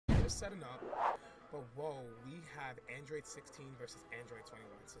just setting up. But whoa, we have Android 16 versus Android 21.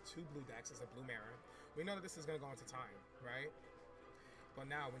 So 2 blue decks is a blue mirror. We know that this is going to go into time, right? But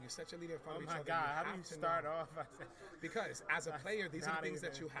now, when you set your leader in front of each other, Oh my God, how do you start off? Because as a player, these are the things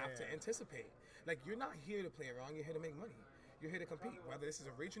that you have fair. to anticipate. Like, you're not here to play around, you're here to make money. You're here to compete. Whether this is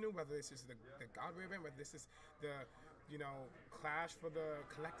a regional, whether this is the God Rare event, whether this is the, Clash for the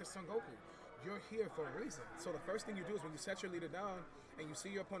Collector Son Goku. You're here for a reason. So the first thing you do is when you set your leader down and you see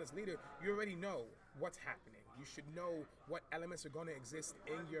your opponent's leader, you already know what's happening. You should know what elements are going to exist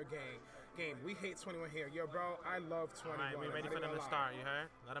in your game. We hate 21 here. Yo, bro, I love 21. All right, we ready for them to start, you heard?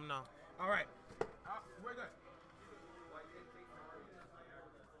 Let them know. All right. We're good.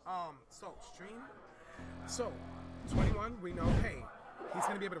 So, stream. So, 21, we know, hey, he's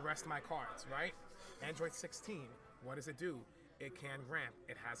going to be able to rest my cards, right? Android 16, what does it do? It can ramp.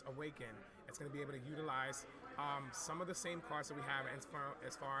 It has Awaken. It's going to be able to utilize some of the same cards that we have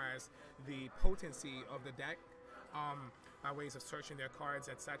as far as the potency of the deck, by ways of searching their cards,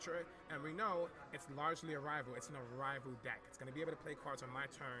 etc. And we know it's largely a rival. It's an arrival deck. It's going to be able to play cards on my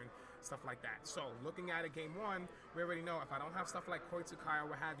turn, stuff like that. So looking at it, game 1, we already know if I don't have stuff like Koitsukai or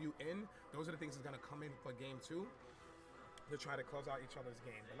what have you in, those are the things that's going to come in for game 2 to try to close out each other's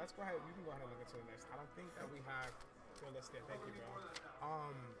game. But let's go ahead. You can go ahead and look into the list. I don't think that we have your list there. Thank you, bro.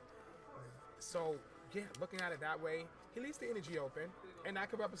 So yeah, looking at it that way, he leaves the energy open, and that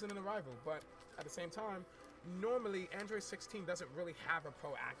could represent an arrival. But at the same time, normally Android 16 doesn't really have a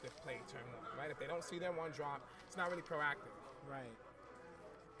proactive play turn 1, right? If they don't see their 1 drop, it's not really proactive. Right.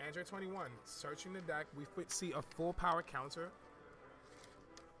 Android 21, searching the deck, we see a full power counter.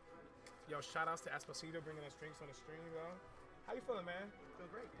 Yo, shout outs to Esposito bringing us drinks on the stream, bro. How you feeling, man? Feel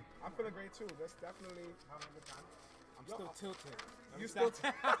great. I'm feeling great too. That's definitely having a good time. I'm still tilted. You still?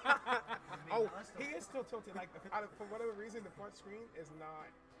 Oh, he is still tilted. Like for whatever reason, the front screen is not.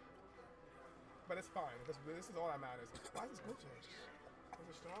 But it's fine because this is all that matters. Why is this glitching? Is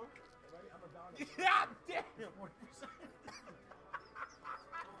it strong? Ready? I'm a down. God damn! 40%.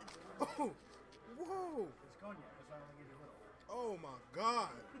 Oh, whoa! It's cognac. That's why I only gave you a little. Oh my God!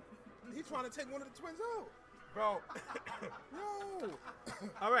 He's trying to take one of the twins out, bro. No.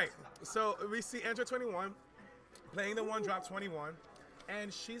 All right. So we see Android 21 playing the 1 drop 21,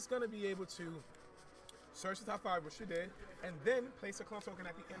 and she's gonna be able to search the top 5, which she did, and then place a clone token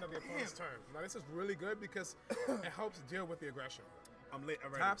at the end of the opponent's turn. Now this is really good because it helps deal with the aggression. I'm lit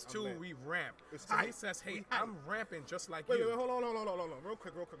already. Taps 2, we ramp. So he says, hey, I'm ramping just like you. Wait, hold on. Real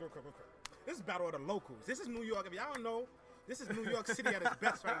quick. This is Battle of the Locals. This is New York. If y'all don't know, this is New York City at its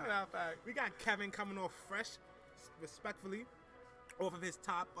best right now. We got Kevin coming off fresh, respectfully, off of his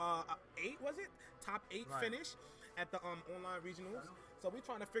top 8, was it? Top 8 finish at the online regionals. So we're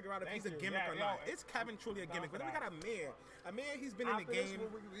trying to figure out if he's a gimmick or not. Is Kevin truly a gimmick? But then we got Amir. Amir, he's been in the game.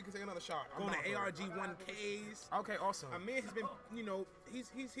 We can take another shot. Going to ARG 1Ks. Okay, awesome. Amir has been,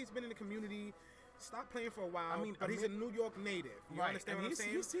 he's been in the community. Stopped playing for a while. I mean, but he's a New York native. You understand what I'm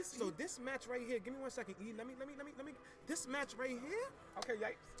saying? So this match right here. Give me 1 second. Let me. This match right here. Okay,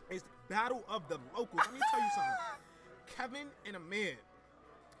 yikes. Is Battle of the Locals. Let me tell you something. Kevin and Amir.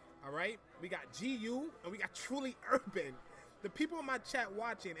 All right, we got GU and we got Truly Urban. The people in my chat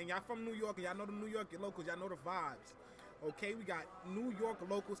watching, and y'all from New York, and y'all know the New York locals, y'all know the vibes. Okay, we got New York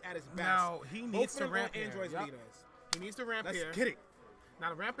locals at his best. Now he needs to ramp here. Android leaders. He needs to ramp here. Let's get it. Now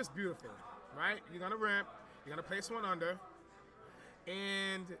the ramp is beautiful, right? You're gonna ramp. You're gonna place 1 under.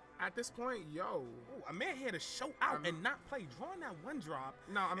 And at this point, yo, Amir here to show out and not play, drawing that 1 drop.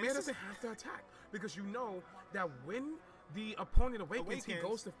 No, Amir doesn't have to attack because you know that when the opponent awakens, he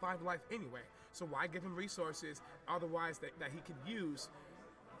goes to 5 life anyway. So why give him resources otherwise that he could use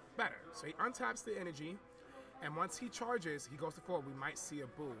better? So he untaps the energy, and once he charges, he goes to 4. We might see a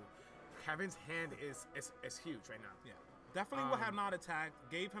boo. Kevin's hand is huge right now. Yeah, definitely will have not attacked.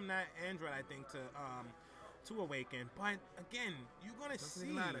 Gave him that Android, I think, to awaken. But again, you're gonna see.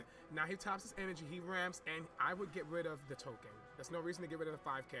 Matter. Now he taps his energy, he ramps, and I would get rid of the token. There's no reason to get rid of the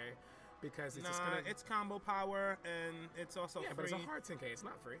 5K. Because it's just gonna... it's combo power, and it's also free. But it's a hard 10K. It's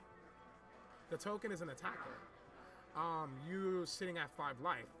not free. The token is an attacker. You're sitting at 5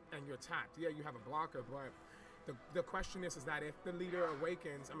 life, and you're tapped. Yeah, you have a blocker, but the question is that if the leader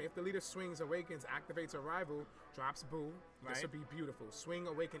awakens, if the leader swings, awakens, activates a rival, drops boo, this would be beautiful. Swing,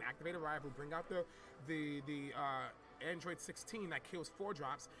 awaken, activate a rival, bring out the Android 16 that kills 4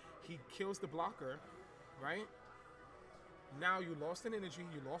 drops. He kills the blocker, right? Now you lost an energy,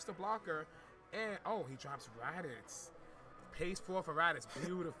 you lost a blocker, and he drops Raditz. Pays 4 for Raditz,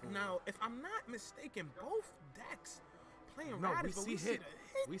 beautiful. Now, if I'm not mistaken, both decks playing Raditz, we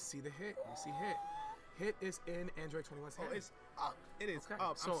see the hit. We see hit. Hit is in Android 21's hand. up. It is Okay,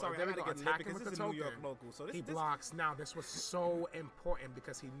 up. so I'm sorry, there I we gotta go. get lit Attacking because with this is the a New York token. local. So this He this blocks. Now, this was so important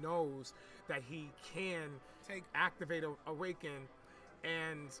because he knows that he can activate, awaken,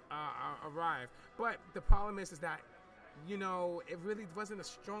 and arrive. But the problem is that, you know, it really wasn't a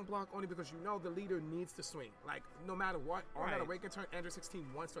strong block only because you know the leader needs to swing. Like, no matter what, on that Right. awaken turn, Andrew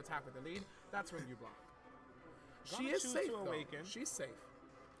 16 wants to attack with the lead. That's when you block. Gonna She is choose safe, to though. awaken. She's safe.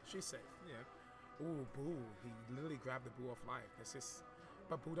 She's safe. Yeah. Ooh, Boo. He literally grabbed the Boo off life. This is,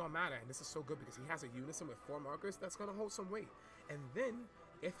 but Boo don't matter, and this is so good because he has a unison with 4 markers that's gonna hold some weight. And then,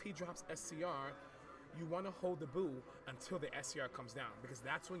 if he drops SCR, you want to hold the Boo until the SCR comes down because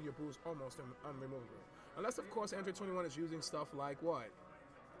that's when your Boo is almost unremovable. Unless, of course, Android 21 is using stuff like what?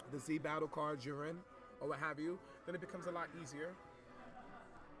 The Z battle cards you're in, or what have you, then it becomes a lot easier.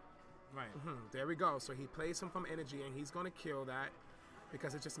 Right. There we go. So he plays him from energy, and he's going to kill that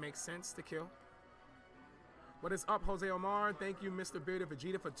because it just makes sense to kill. What is up, Jose Omar? Thank you, Mr. Bearded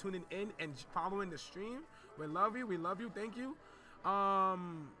Vegeta, for tuning in and following the stream. We love you. We love you. Thank you.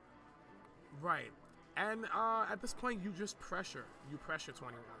 Right. And at this point, you just pressure. You pressure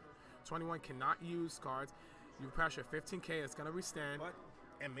 21. 21 cannot use cards. You pressure 15K. It's going to restand. But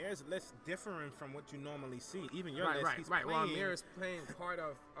Amir's list different from what you normally see. Even your Right, list, right, he's right. playing. Well, Amir is playing part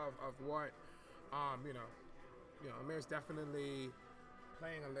of what, you know, Amir's definitely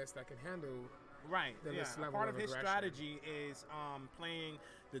playing a list that can handle. Right. the Yeah. list level Part of of his aggression. strategy is playing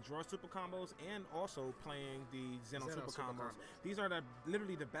the draw super combos and also playing the Xeno super super combos. combos. These are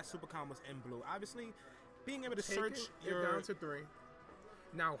literally the best super combos in blue. Obviously, being able to search You're your down to 3.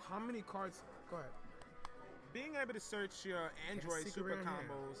 Now, how many cards? Go ahead. being able to search your Android secret super rare in hand.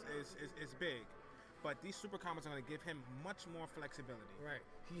 combos is big. But these super combos are going to give him much more flexibility. Right.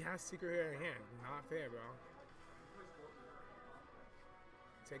 He has secret hair in hand. Not fair, bro.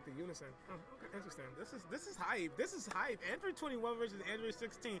 Take the unison. Oh, okay, interesting. This is hype. This is hype. Android 21 versus Android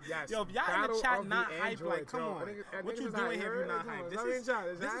 16. Yes. Yo, if y'all in Battle the chat of not the hype, like, come Androids, yo. on. I think What you it's doing hype. here if you're not Come on, hype? let me try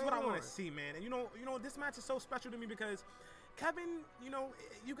this. This is How what I you want doing? to see, man. And you know, this match is so special to me because Kevin, you know,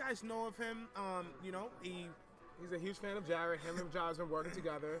 you guys know of him. You know, He's a huge fan of Jared. Him and Jared's been working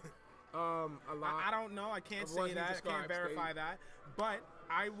together a lot. I don't know. I can't Of what say he that. I can't describes, verify that. But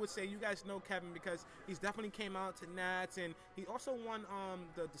I would say you guys know Kevin because he's definitely came out to Nats and he also won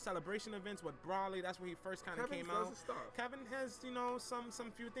the celebration events with Brawley. That's where he first kind of Kevin came does out. his stuff. Kevin has, you know, some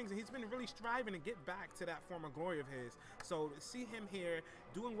few things and he's been really striving to get back to that former glory of his. So to see him here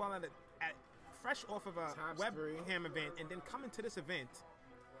doing well at fresh off of a Taps webcam event and then coming to this event,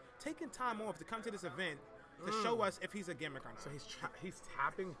 taking time off to come to this event to show us if he's a gimmick or not. So he's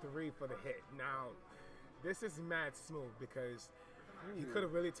tapping 3 for the hit. Now, this is mad smooth because he could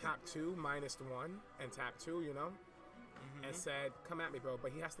have really tapped 2, -1, and tapped 2, you know, and said, "Come at me, bro."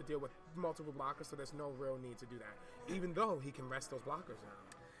 But he has to deal with multiple blockers, so there's no real need to do that. Even though he can rest those blockers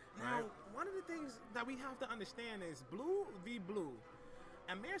now. Now, Right? one of the things that we have to understand is blue v blue.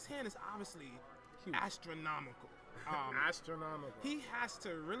 Amir's hand is obviously Huge. astronomical. Astronomical. He has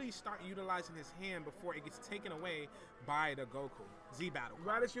to really start utilizing his hand before it gets taken away by the Goku Z battle.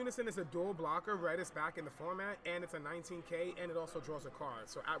 Radish Unison is a dual blocker. Red is back in the format, and it's a 19K, and it also draws a card.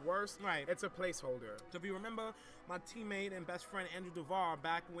 So at worst, Right. it's a placeholder. So if you remember my teammate and best friend Andrew Duvar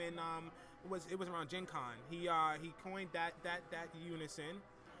back when it was around Gen Con, he coined that unison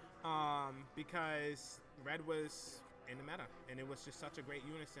because red was in the meta, and it was just such a great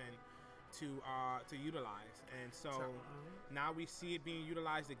unison to utilize. And so now we see it being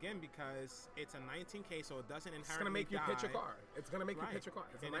utilized again because it's a 19K, so it doesn't inherently It's gonna make you pitch a die. card. It's gonna make Right. you pitch a card.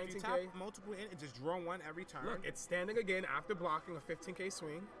 It's And a if you 19K. tap multiple in, just draw one every turn. Look, it's standing again after blocking a 15K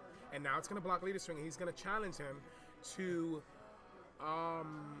swing, and now it's gonna block leader swing, and he's gonna challenge him to,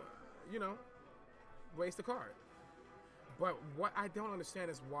 you know, waste a card. But what I don't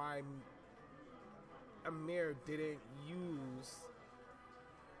understand is why Amir didn't use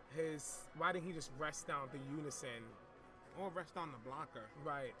why didn't he just rest down the unison, or rest on the blocker.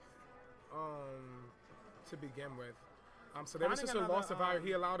 right, to begin with. So there was Finding just a another, loss of value.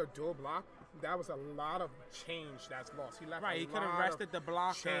 He allowed a dual block. That was a lot of change that's lost. He left Right, a he could have lot rested of the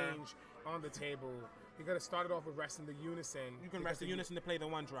blocker. change on the table. He could have started off with resting the unison. You can because rest the unison to play the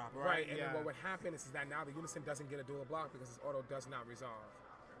one drop, right? Right, and then what would happen is that now the unison doesn't get a dual block because his auto does not resolve.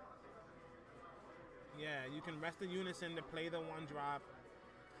 Yeah, you can rest the unison to play the one drop.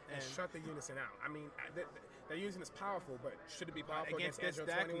 And shut the unison out. I mean, the unison is powerful, but should it be powerful against against this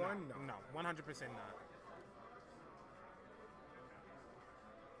Android deck, 21? no, 100% not.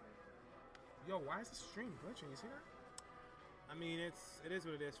 Yo, why is the stream glitching? You see that? I mean, it is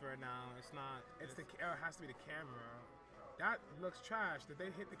what it is for right now. It's not. It has to be the camera. That looks trash. Did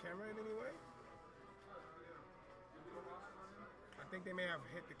they hit the camera in any way? think they may have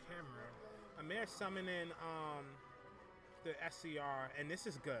hit the camera. Amir summoning the SCR, and this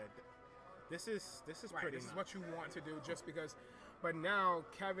is good. This is Right, pretty this is nice. what you want to do just because. But now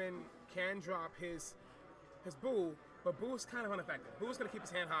Kevin can drop his Boo, but Boo's kind of unaffected. Boo's going to keep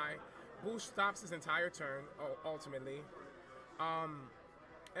his hand high. Boo stops his entire turn, ultimately.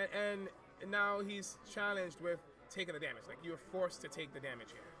 And now he's challenged with taking the damage. Like, you're forced to take the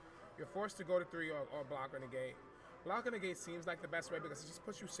damage here. You're forced to go to 3 or block or negate. Block or negate seems like the best way because it just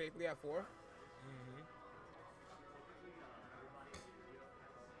puts you safely at 4.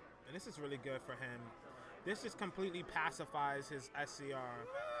 And this is really good for him. This just completely pacifies his SCR.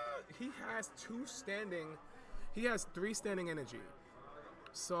 He has 2 standing. He has 3 standing energy.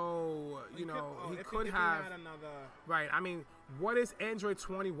 So, you know, he could if have. He had another. Right. I mean, what is Android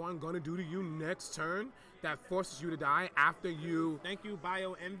 21 going to do to you next turn that forces you to die after you. Thank you,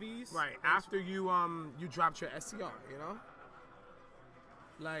 Bio Envies. Right. After you dropped your SCR, you know?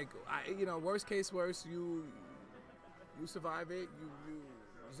 Like, worst case worst, you survive it, you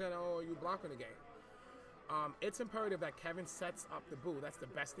Zeno or you block in the game. It's imperative that Kevin sets up the Boo. That's the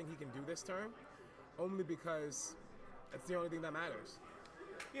best thing he can do this turn, only because it's the only thing that matters.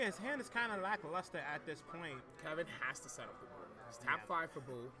 Yeah, his hand is kind of lackluster at this point. Kevin has to set up the Boo. He's tap 5 for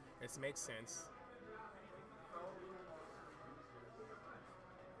Boo. This makes sense.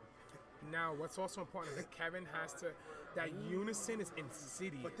 Now, what's also important is that Kevin has to. That unison is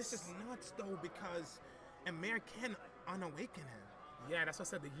insidious. But this is nuts though because Amir can unawaken him. Yeah, that's what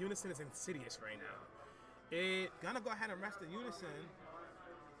I said. The unison is insidious right now. Gonna go ahead and rest the unison.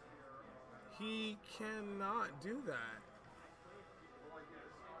 He cannot do that.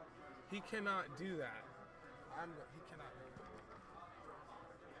 He cannot do that. He cannot do that.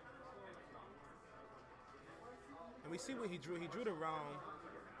 And we see what he drew. He drew the realm.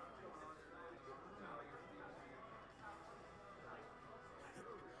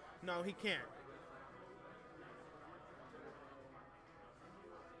 No, he can't.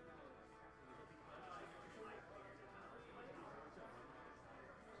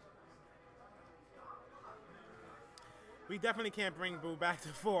 We definitely can't bring Boo back to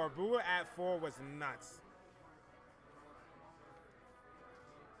 4. Boo at 4 was nuts.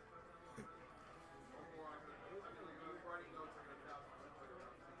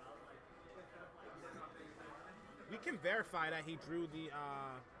 We can verify that he drew the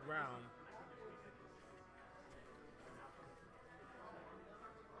realm.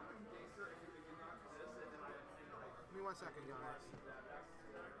 Give me 1 second, guys.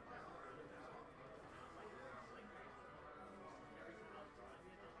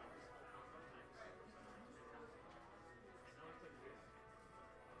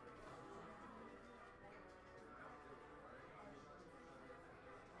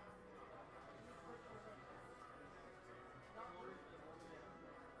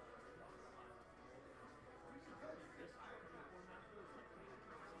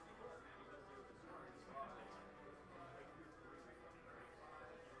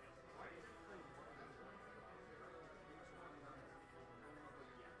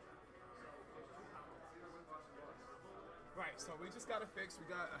 Right, so we just got it fixed. We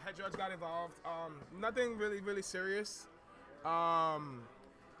got a head judge got involved. Nothing really serious.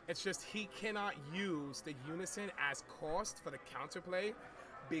 It's just he cannot use the unison as cost for the counterplay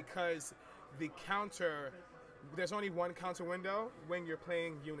because the counter. There's only one counter window when you're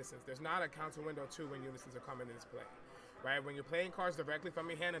playing unisons. There's not a counter window 2 when unisons are coming into play. Right? When you're playing cards directly from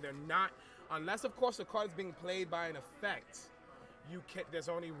your hand and they're not, unless of course the card is being played by an effect, there's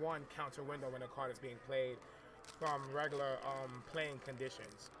only one counter window when a card is being played from regular playing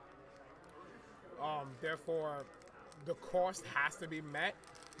conditions. Therefore, the cost has to be met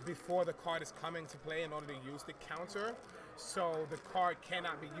before the card is coming to play in order to use the counter. So the card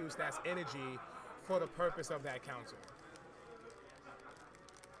cannot be used as energy for the purpose of that counter.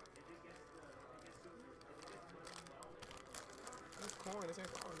 This coin, this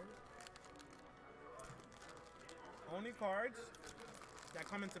ain't coin, nigga. Only cards that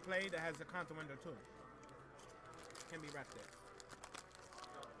come into play that has a counter window too can be rested.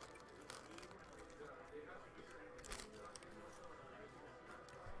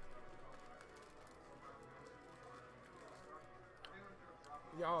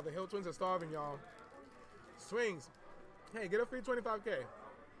 Y'all, the Hill Twins are starving, y'all. Swings. Hey, get a free 25K.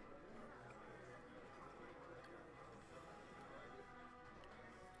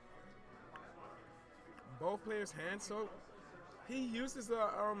 Both players' hands, so he uses the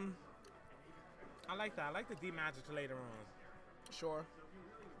I like that. I like the D-Magic later on. Sure.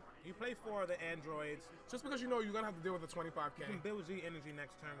 You play 4 of the androids. Just because you know you're gonna have to deal with the 25K. You can build Z energy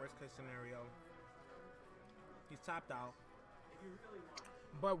next turn, worst case scenario. He's topped out.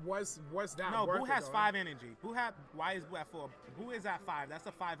 But was that No, worth Boo it, has though? 5 energy. Why is Boo at 4? Boo is at 5. That's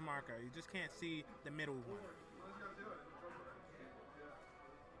a 5 marker. You just can't see the middle one.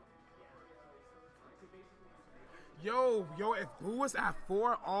 Yo, if Boo was at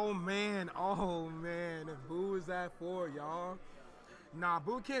 4, oh man, if Boo was at 4, y'all. Nah,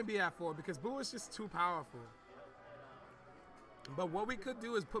 Boo can't be at 4 because Boo is just too powerful. But what we could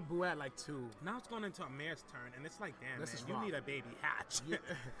do is put Boo at like 2. Now it's going into Amir's turn, and it's like, damn, This man, is you rough. need a baby hatch.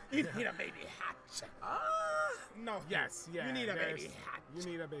 You need a baby hatch. No. Yes, yeah. You need a baby hatch. You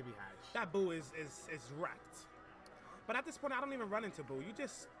need a baby hatch. That Boo is wrecked. But at this point, I don't even run into Boo.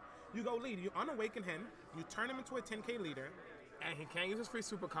 You go lead. You unawaken him. You turn him into a 10k leader. And he can't use his free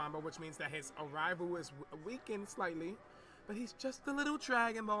super combo, which means that his arrival is weakened slightly. But he's just a little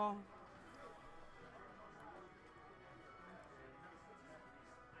Dragon Ball.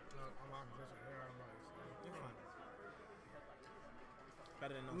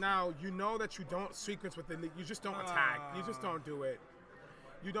 Better than no. Now, you know that you don't sequence with the lead. You just don't attack. You just don't do it.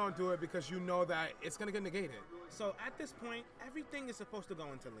 You don't do it because you know that it's going to get negated. So at this point, everything is supposed to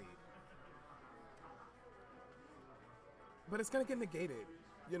go into lead. But it's going to get negated.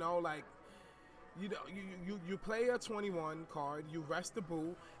 You know, like, you play a 21 card, you rest the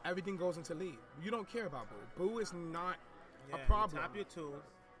Boo, everything goes into lead. You don't care about Boo. Boo is not a problem. You tap your 2.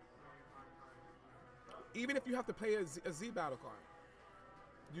 Even if you have to play a Z battle card.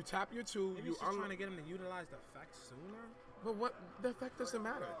 You tap your 2. Maybe you he's just trying to get him to utilize the effect sooner? But what the effect doesn't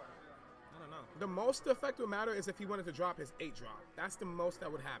matter. I don't know. The most the effect would matter is if he wanted to drop his 8 drop. That's the most that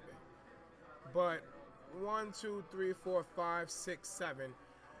would happen. But 1, 2, 3, 4, 5, 6, 7.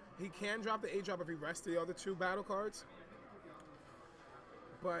 He can drop the 8 drop if he rests the other 2 battle cards.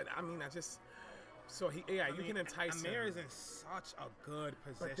 But I mean, you can entice Amir him. is in such a good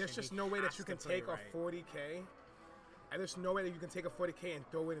position. But there's just He no way that has you to can play take right. a 40K. And there's no way that you can take a 40K and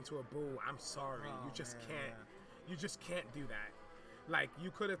throw it into a Boo. I'm sorry. Oh, you just man, can't. yeah. You just can't do that. Like, you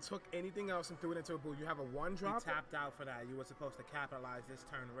could have took anything else and threw it into a Boo. You have a 1 He drop. tapped out for that. You were supposed to capitalize this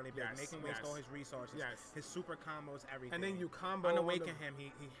turn really big, Yes, make him waste yes. all his resources, Yes. his super combos, everything. And then you combo unawaken on him.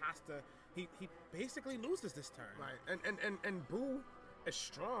 He has to. He basically loses this turn. Right. And Boo is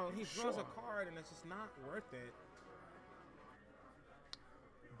strong. He draws a card, and it's just not worth it.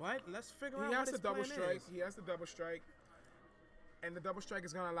 But let's figure out He what has his the double plan strike. is. He has the double strike. And the double strike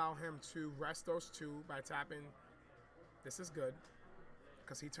is going to allow him to rest those 2 by tapping. This is good.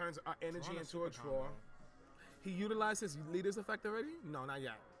 Because he turns energy Drawing a into super a draw. combo. He utilized his leader's effect already? No, not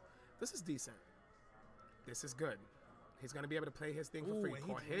yet. This is decent. This is good. He's going to be able to play his thing for Ooh, free. and he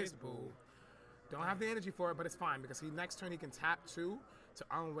Call did his Boo. Boo. Don't have the energy for it, but it's fine. Because next turn he can tap 2 to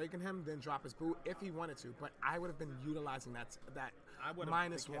unawaken him, then drop his Boo if he wanted to. But I would have been utilizing that I would have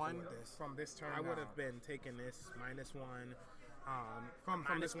minus been careful 1 with this. from this turn. I would now. have been taking this -1. From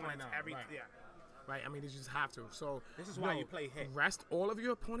minus this point one, now, every right. yeah. Right, I mean, you just have to. So This is why you play hit. Rest all of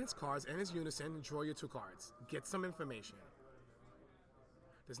your opponent's cards in his unison. Draw your 2 cards. Get some information.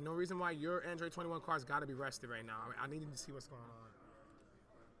 There's no reason why your Android 21 cards got to be rested right now. I need to see what's going on.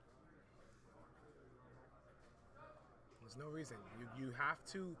 There's no reason. You have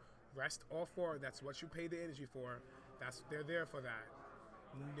to rest all 4. That's what you pay the energy for. They're there for that.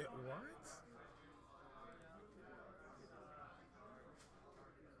 What?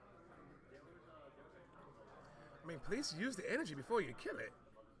 I mean, please use the energy before you kill it.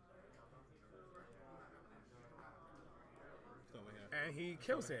 It's over here. And he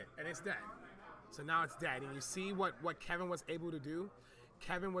kills it, and it's dead. So now it's dead. And you see what Kevin was able to do?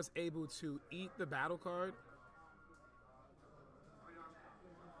 Kevin was able to eat the battle card.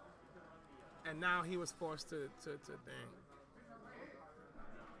 And now he was forced to thing.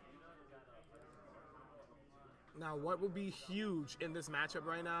 Now, what will be huge in this matchup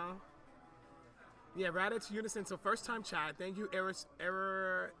right now? Yeah, Raditz Unison. So first time chat. Thank you, Error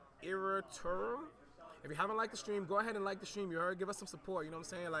If you haven't liked the stream, go ahead and like the stream. You heard? Give us some support. You know what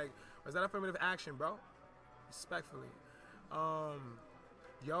I'm saying? Like, was that affirmative action, bro? Respectfully.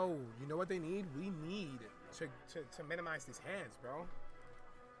 Yo, you know what they need? We need to minimize these hands, bro.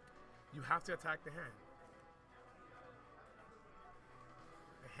 You have to attack the hand.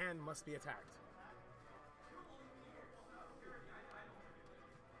 The hand must be attacked.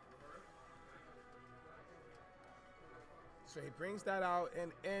 So he brings that out,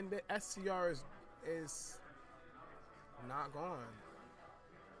 and the SCR is not gone.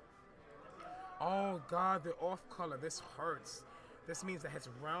 Oh God, the off color. This hurts. This means that his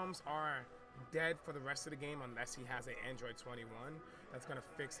realms are dead for the rest of the game unless he has an Android 21. That's gonna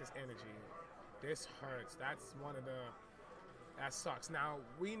fix his energy. This hurts. That's one of the. That sucks. Now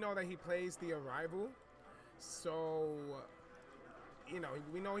we know that he plays the Arrival, so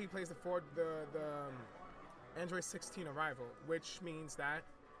we know he plays the Android 16 arrival, which means that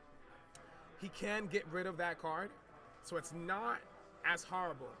he can get rid of that card, so it's not as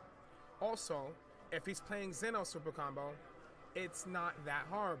horrible. Also, if he's playing Xeno Super Combo, it's not that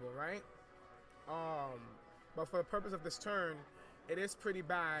horrible, right? But for the purpose of this turn, it is pretty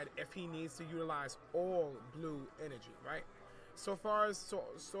bad if he needs to utilize all blue energy, right? So far,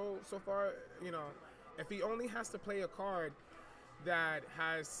 if he only has to play a card that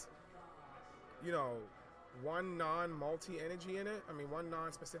has, one non-multi energy in it, one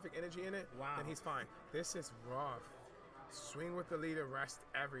non-specific energy in it, Wow. then he's fine. This is rough. Swing with the leader, rest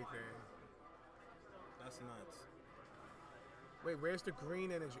everything. That's nuts. Wait, where's the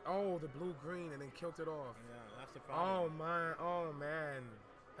green energy? Oh, the blue-green, and then killed it off. Yeah, that's the problem. Oh man,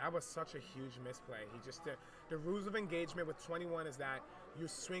 that was such a huge misplay. He just the rules of engagement with 21 is that you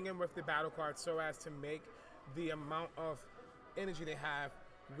swing him with the battle card so as to make the amount of energy they have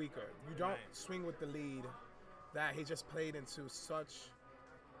weaker. You don't swing with the lead that he just played into such.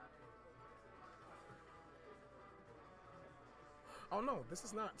 Oh no, this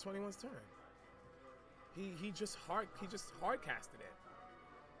is not 21's turn. He just hard casted it.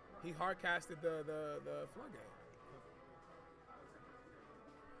 He hard casted the floodgate.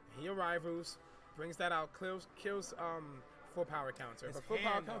 He arrivals, brings that out, kills full power counter. His But full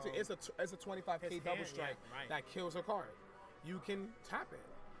power hand, counter though, is a 25k his double hand, strike yeah, right. that kills a card. You can tap it.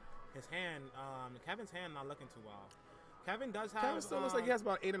 His hand, Kevin's hand not looking too well. Kevin does have. Kevin still looks like he has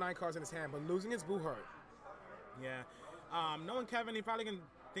about 8 or 9 cards in his hand, but losing his boo hurt. Yeah. Knowing Kevin, he probably can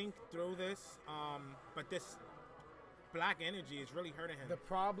think through this. But this black energy is really hurting him. The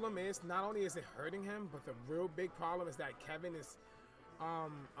problem is, not only is it hurting him, but the real big problem is that Kevin is,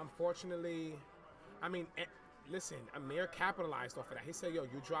 unfortunately, listen, Amir capitalized off of that. He said, yo,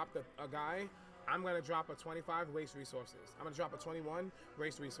 you dropped a guy, I'm going to drop a 25, waste resources. I'm going to drop a 21,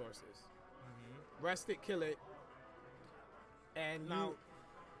 waste resources. Rest it, kill it. And now,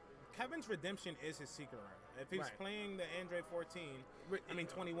 Kevin's redemption is his secret run. If he's Right. playing the Android 14,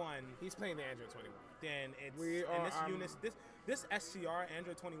 21, he's playing the Android 21. then it's We and are, this SCR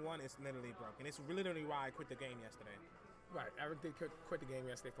Android 21 is literally broken. It's literally why I quit the game yesterday. Right, Eric did quit the game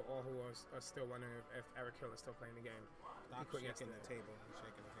yesterday. For all who are still wondering if Eric Hill is still playing the game, Stop he quit shaking yesterday. the table. He's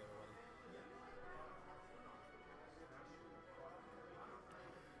shaking the table.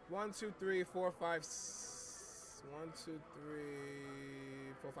 Buddy. 1, 2, 3, 4, 5. 1, 2, 3,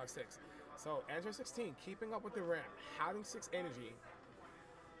 4, 5, 6. So Android 16, keeping up with the ramp, having 6 energy.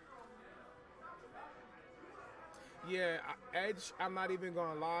 Yeah, Edge, I'm not even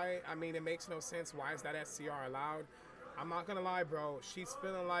gonna lie. It makes no sense. Why is that SCR allowed? I'm not gonna lie, bro. She's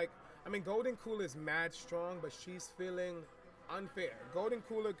feeling like, Golden Cooler is mad strong, but she's feeling unfair. Golden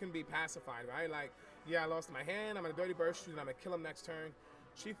Cooler can be pacified, right? Like, yeah, I lost my hand. I'm gonna dirty burst you, and I'm gonna kill him next turn.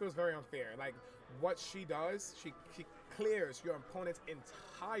 She feels very unfair. Like, what she does, she clears your opponent's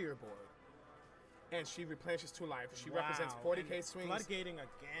entire board, and she replenishes 2 life. She represents 40k and swings. floodgating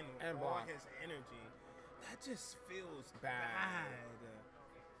again with and all block. his energy. That just feels Bad.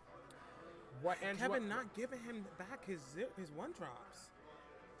 bad. Kevin not giving him back his 1-drops.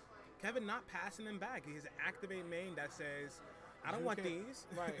 Kevin not passing him back. His activate main that says, I don't want these.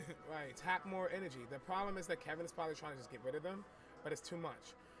 Right. Tap more energy. The problem is that Kevin is probably trying to just get rid of them, but it's too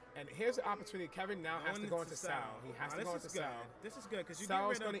much. And here's the opportunity. Kevin now has to go into Sal. He has to go into Sal. This is good because you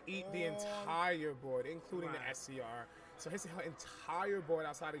Sal's going to eat the entire board, including the SCR. So his entire board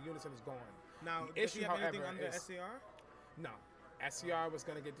outside of Unison is gone. Now, the issue, does he have however, anything under is SCR? no. SCR was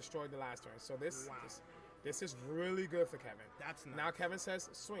going to get destroyed the last turn. So this is really good for Kevin. That's nice. Now Kevin says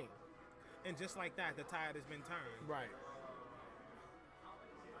swing. And just like that, the tide has been turned. Right.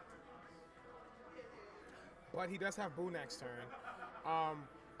 But he does have Boo next turn.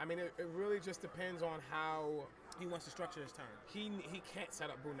 It really just depends on how he wants to structure his turn. He can't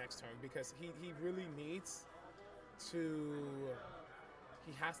set up Boo next turn because he really needs to.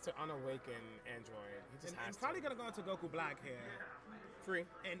 He has to unawaken Android. He just has he's to. probably gonna go into Goku Black here. Free.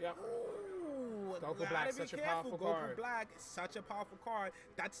 And yep. ooh, Goku Black's such a powerful card. Goku Black is such a powerful card.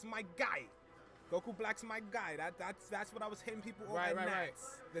 That's my guy. Goku Black's my guy. That's what I was hitting people over at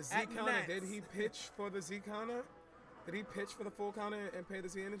Nats. The Z counter, did he pitch for the Z counter? Did he pitch for the full counter and pay the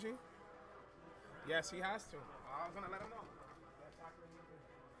Z energy? Yes, he has to. I was gonna let him know.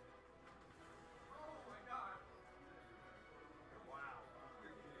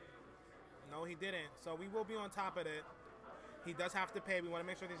 No, he didn't. So we will be on top of it. He does have to pay. We want to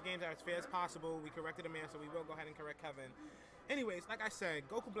make sure these games are as fair as possible. We corrected Amir, so we will go ahead and correct Kevin. Anyways, like I said,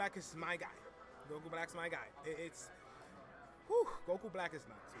 Goku Black is my guy. Goku Black's my guy. Goku Black is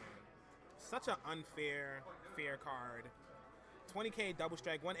nuts, man. Such an fair card 20k double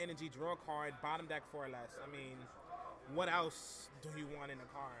strike, 1 energy, draw a card, bottom deck 4 or less. I mean, what else do you want in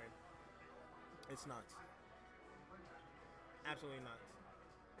a card? It's nuts. Absolutely nuts.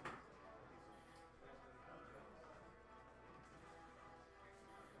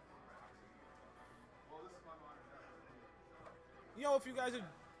 Yo, if you guys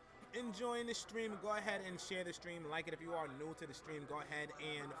are enjoying the stream, go ahead and share the stream. Like it if you are new to the stream. Go ahead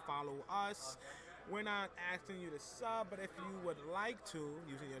and follow us. We're not asking you to sub, but if you would like to,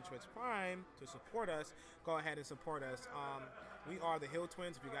 using your Twitch Prime to support us, go ahead and support us. We are the Hill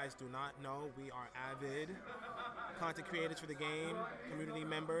Twins. If you guys do not know, we are avid content creators for the game, community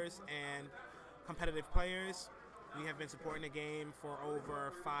members, and competitive players. We have been supporting the game for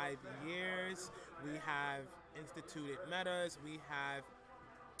over 5 years. We have instituted metas. We have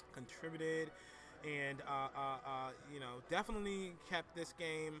contributed and you know, definitely kept this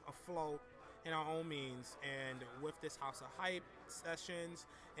game afloat in our own means. And with this House of Hype sessions,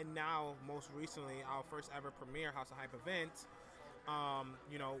 and now most recently our first ever premiere House of Hype event,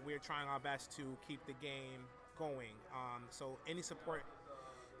 you know, we're trying our best to keep the game going. So any support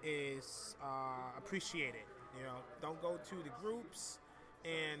is appreciated. You know, don't go to the groups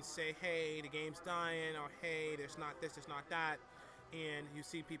and say, hey, the game's dying, or hey, there's not this, there's not that. And you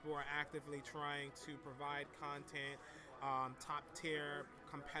see people are actively trying to provide content, top tier,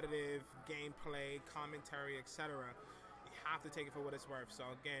 competitive gameplay, commentary, etc. You have to take it for what it's worth. So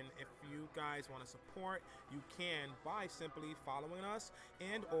again, if you guys want to support, you can by simply following us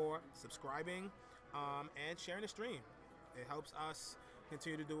and or subscribing and sharing the stream. It helps us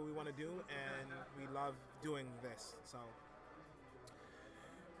continue to do what we want to do, and we love doing this. So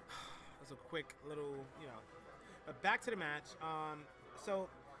that's a quick little, you know. But back to the match. So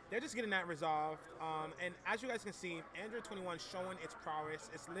they're just getting that resolved. And as you guys can see, Android 21 showing its prowess.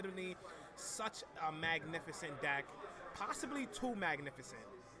 It's literally such a magnificent deck, possibly too magnificent.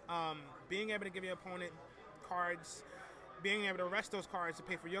 Being able to give your opponent cards, being able to rest those cards to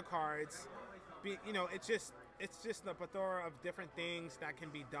pay for your cards. You know, it's just a plethora of different things that can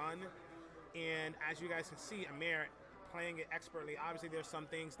be done. And as you guys can see, Amir playing it expertly. Obviously, there's some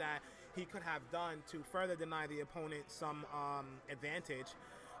things that he could have done to further deny the opponent some advantage.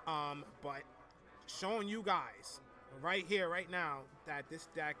 But showing you guys right here, right now, that this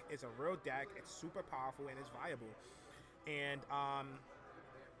deck is a real deck. It's super powerful and it's viable. And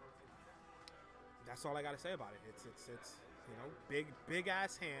that's all I got to say about it. It's you know, big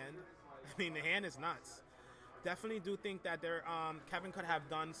ass hand. I mean, the hand is nuts. Definitely do think that there Kevin could have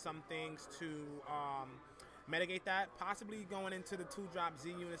done some things to mitigate that, possibly going into the 2-drop Z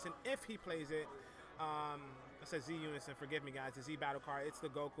Unison if he plays it. I said Z Unison, forgive me guys, the Z battle card. It's the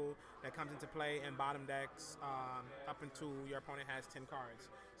Goku that comes into play in bottom decks up until your opponent has 10 cards.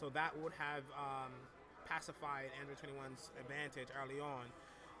 So that would have pacified Android 21's advantage early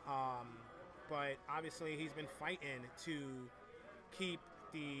on. But obviously he's been fighting to keep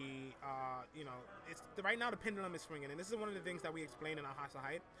the, you know, it's right now the pendulum is swinging, and this is one of the things that we explained in our House of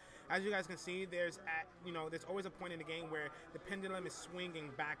Hype. As you guys can see, there's always a point in the game where the pendulum is swinging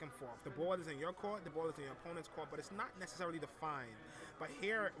back and forth. The ball is in your court, the ball is in your opponent's court, but it's not necessarily defined. But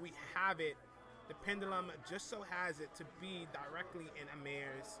here we have it. The pendulum just so has it to be directly in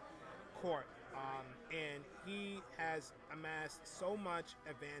Amir's court, and he has amassed so much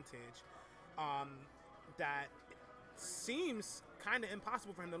advantage that seems kind of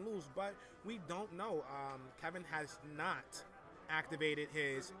impossible for him to lose, but we don't know. Kevin has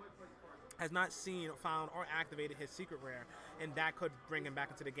not seen, found, or activated his secret rare, and that could bring him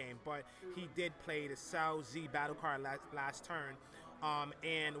back into the game. But he did play the Cell Z battle card last turn,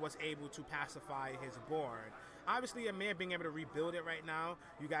 and was able to pacify his board. Obviously, Amir being able to rebuild it right now.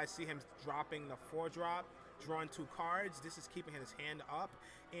 You guys see him dropping the 4-drop, drawing 2 cards. This is keeping his hand up,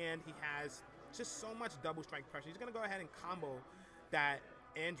 and he has just so much double strike pressure. He's going to go ahead and combo that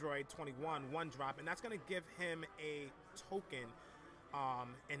Android 21 1-drop, and that's going to give him a token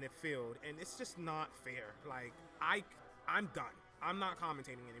in the field, and it's just not fair. Like, I'm done. I'm not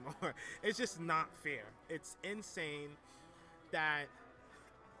commentating anymore. It's just not fair. It's insane that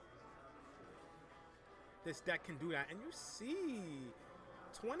this deck can do that. And you see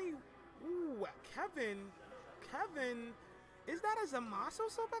 20, ooh, Kevin, is that a Zamasu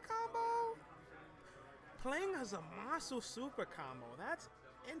super combo? Playing a Zamasu super combo, that's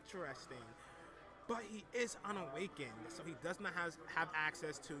interesting. But he is unawakened, so he does not have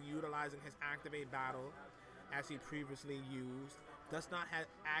access to utilizing his activate battle as he previously used. Does not have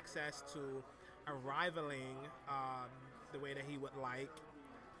access to arrivaling the way that he would like.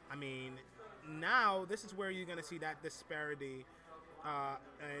 I mean, now this is where you're going to see that disparity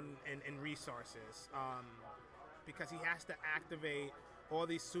in resources. because he has to activate all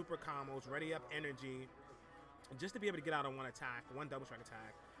these super combos, ready up energy, just to be able to get out on one attack, one double strike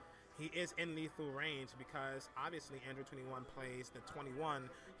attack. He is in lethal range because obviously Android 21 plays the 21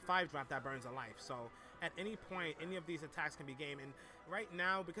 5-drop that burns a life. So at any point, any of these attacks can be game. And right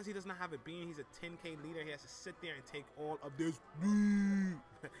now, because he does not have a beam, he's a 10k leader. He has to sit there and take all of this.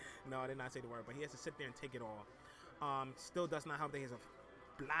 No, I did not say the word, but he has to sit there and take it all. Still does not help that he has a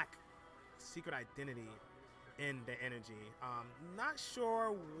black secret identity in the energy. Not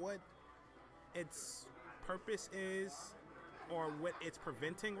sure what its purpose is or what it's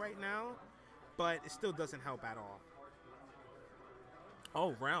preventing right now, but it still doesn't help at all.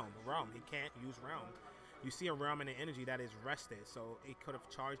 Oh, Realm. He can't use Realm. You see a Realm in the energy that is rested, so it could have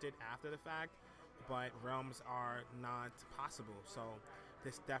charged it after the fact, but Realms are not possible, so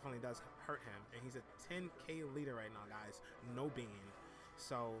this definitely does hurt him. And he's a 10k leader right now, guys. No beam.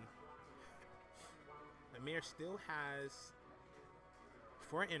 So Amir still has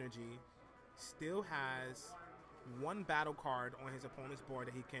 4 energy, still has 1 battle card on his opponent's board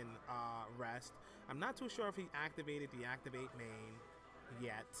that he can rest. I'm not too sure if he activated the activate main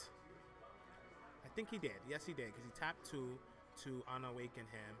yet. I think he did. Yes, he did, because he tapped 2 to unawaken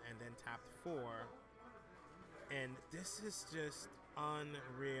him and then tapped 4. And this is just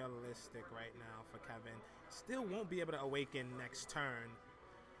unrealistic right now for Kevin. Still won't be able to awaken next turn.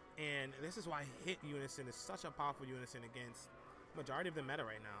 And this is why hit unison is such a powerful unison against majority of the meta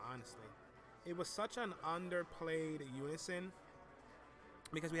right now, honestly. It was such an underplayed unison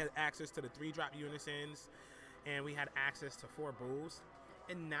because we had access to the 3-drop unisons and we had access to 4 bulls.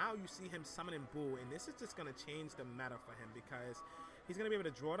 And now you see him summoning bull, and this is just going to change the meta for him because he's going to be able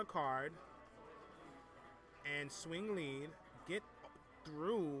to draw the card and swing lead, get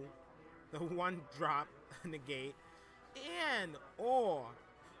through the 1-drop negate, and or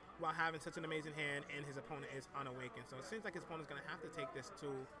while having such an amazing hand and his opponent is unawakened. So it seems like his opponent's going to have to take this 2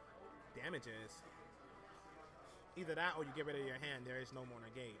 damages. Either that or you get rid of your hand. There is no more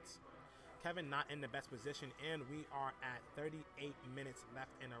negates. Kevin not in the best position, and we are at 38 minutes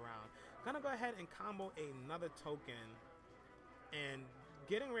left in a round. Gonna go ahead and combo another token and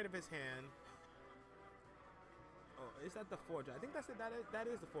getting rid of his hand. Oh, is that the 4-drop? I think that's it. That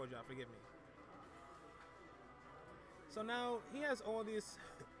is the 4-drop. Forgive me. So now he has all this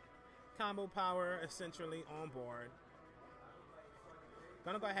combo power essentially on board.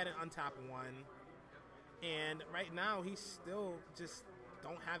 Gonna go ahead and untap 1. And right now, he still just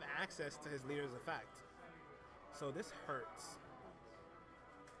don't have access to his leader's effect. So this hurts.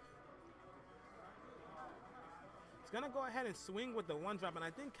 He's gonna go ahead and swing with the 1-drop, and I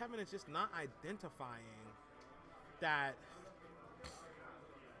think Kevin is just not identifying that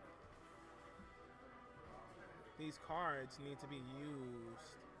these cards need to be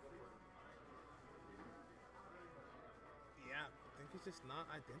used. Yeah, I think he's just not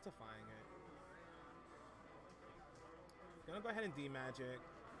identifying it. Gonna go ahead and D-Magic.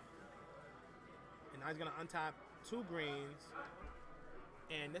 And now he's gonna untap 2 greens.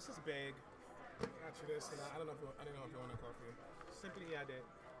 And this is big. Got you this, and I didn't know if you want a coffee. Simply, yeah, I did.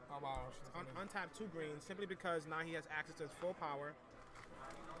 Oh wow. Untap 2 greens simply because now he has access to his full power.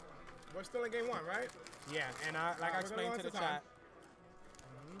 We're still in game 1, right? Yeah, and I explained to the chat.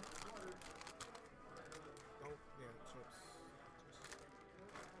 Oh, yeah, chips.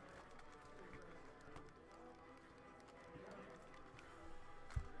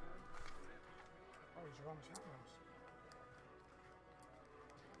 Oh, he's wrong challenge.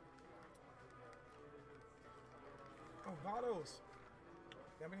 Oh, Vados.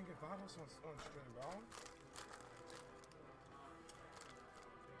 Yeah, we didn't get Vados on stream, bro.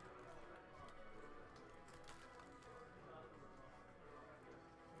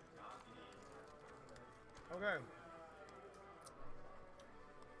 Okay.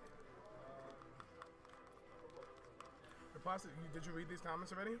 Riposte, did you read these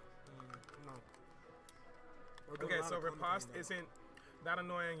comments already? No. Okay, so Riposte isn't that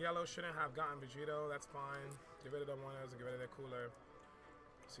annoying. Yellow shouldn't have gotten Vegito. That's fine. Get rid of the one-ers and get rid of their cooler.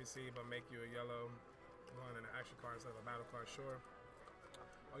 CC, but make you a yellow one and an action card instead of a battle card. Sure.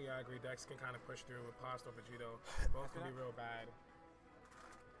 Oh yeah, I agree. Dex can kind of push through Riposte or Vegito. Both can be real bad.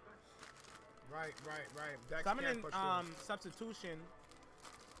 Right. Dex Summoning can't push through. substitution,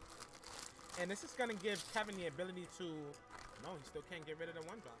 and this is gonna give Kevin the ability to. No, he still can't get rid of the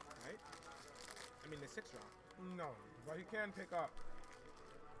 1-drop, right? I mean the 6-drop. No, but he can pick up.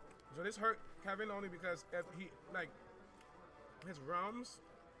 So this hurt Kevin only because if he his realms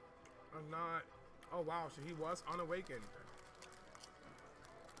are not. Oh wow, so he was unawakened.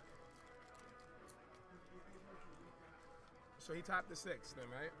 So he tapped the 6 then,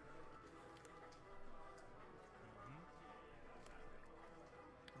 right?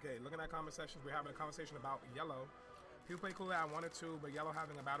 Okay, looking at comment sections, we're having a conversation about yellow. People play cooler at 1 or 2, but yellow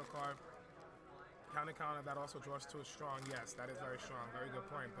having a battle card. Counter that also draws 2 is strong. Yes, that is very strong. Very good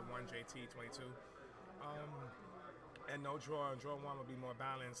point. The 1 JT 22. And no draw. Draw 1 would be more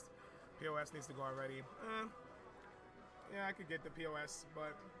balanced. POS needs to go already. Yeah, I could get the POS,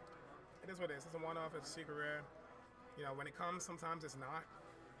 but it is what it is. It's a one-off. It's a secret rare. You know, when it comes, sometimes it's not.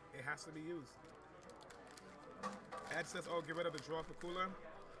 It has to be used. Ed says, oh, get rid of the draw for cooler.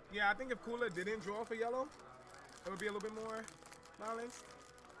 Yeah, I think if cooler didn't draw for yellow, it would be a little bit more balanced.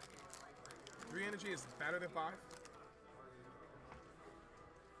 3 energy is better than 5.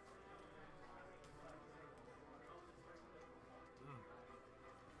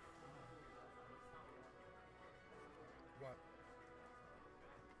 What?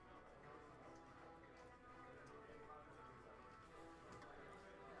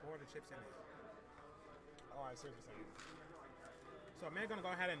 Pour the chips in it. Oh, I see what you're saying. So Amir gonna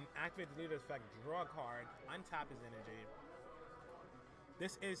go ahead and activate the leader effect, draw a card, untap his energy.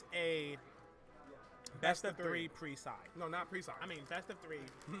 This is a best of 3 pre-side. No, not pre-side. I mean, best of 3.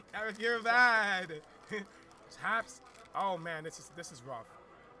 Eric, you're bad. Taps. Oh man, this is rough.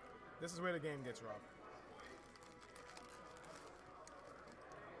 This is where the game gets rough.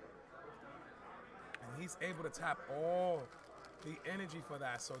 And he's able to tap all the energy for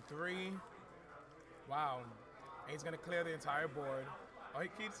that. So 3. Wow. And he's gonna clear the entire board. Oh, he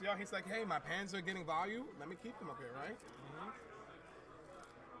keeps, yo, he's like, hey, my pans are getting value. Let me keep them up here, right?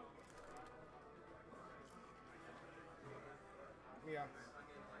 Yeah.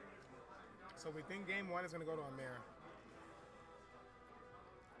 So we think game 1 is gonna go to Amir.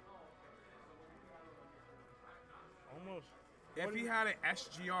 Almost. If he had an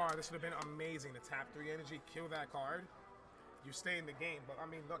SGR, this would have been amazing to tap 3 energy, kill that card. You stay in the game. But I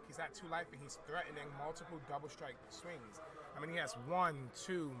mean, look, he's at 2 life and he's threatening multiple double strike swings. I mean, he has 1,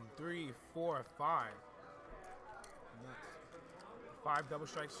 2, 3, 4, 5. Nuts. 5 double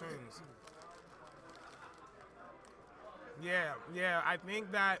strike swings. Yeah, I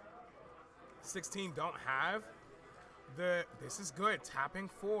think that 16 don't have this is good. Tapping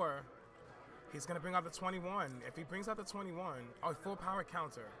 4. He's gonna bring out the 21. If he brings out the 21, oh, full power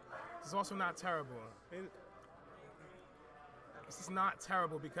counter. This is also not terrible. This is not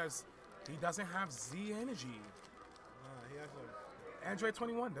terrible because he doesn't have Z energy. He has a, Android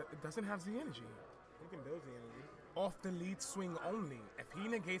 21 doesn't have Z energy. he can build the energy. Off the lead swing only. If he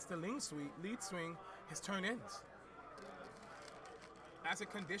negates the lead swing, his turn ends. As a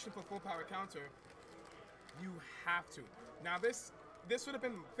condition for full power counter, you have to. Now this would have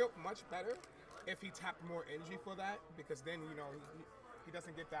been felt much better if he tapped more energy for that, because then you know he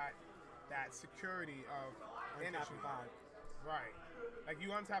doesn't get that security of energy. 5. Right. Like you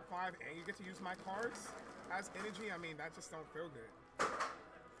untap 5 and you get to use my cards as energy. I mean, that just don't feel good.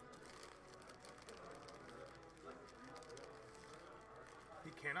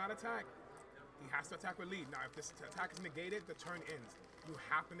 He cannot attack. He has to attack with lead. Now, if this attack is negated, the turn ends. You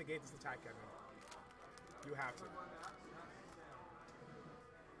have to negate this attack, Kevin. You have to.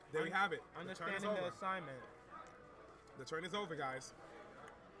 There you have it. Understanding the turn is the over. assignment. The turn is over, guys.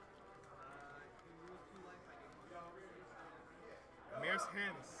 Amir's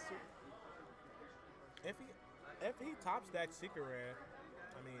hand is super. If he tops that secret rare,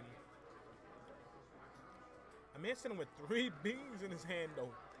 I mean, Amir's sitting with 3 beans in his hand though.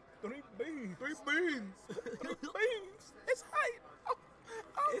 3 beans. 3 beans. 3 beans. It's hype. Oh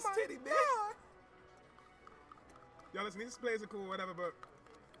It's my titty big. God. Yo, listen, these plays are cool, whatever, but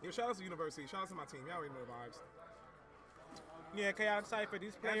yo, shout out to University. Shout out to my team. Y'all already know the vibes. Yeah, Chaotic Cypher.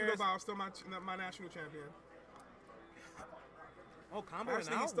 These National players. Bow, still my national champion. Oh, comboing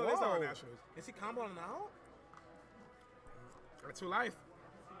Actually, out. he still is Whoa. our nationals. Is he comboing out? Got 2 life.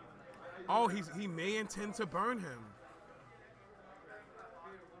 Oh, he may intend to burn him.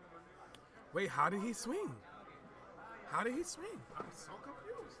 Wait, how did he swing? How did he swing? I'm so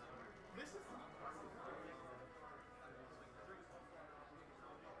confused. This is...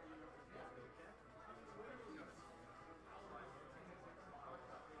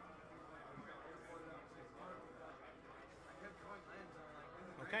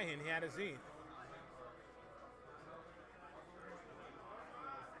 Okay, and he had a Z.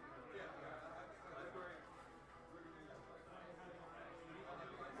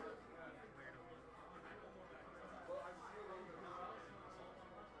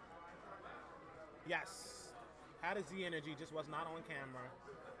 Yes, had a Z energy, just was not on camera.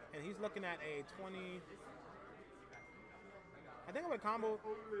 And he's looking at a 20. I think I would combo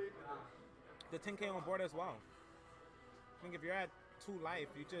the 10K on board as well. I think if you're at 2 life,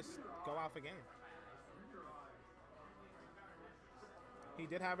 you just go out for game. He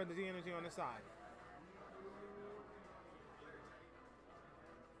did have a Z energy on the side.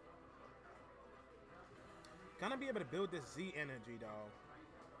 Gonna be able to build this Z energy though.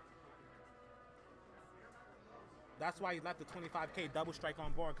 That's why he left the 25K double strike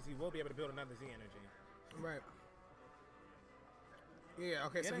on board, because he will be able to build another Z energy. Right. Yeah,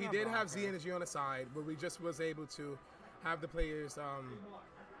 okay, so Getting he a did block, have Z okay. energy on the side, but we just was able to have the players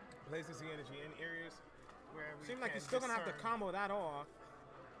place the Z energy in areas where we Seems like can he's still gonna have to discern. combo that off.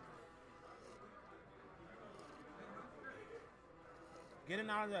 Getting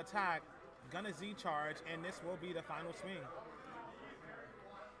out of the attack, gonna Z charge, and this will be the final swing.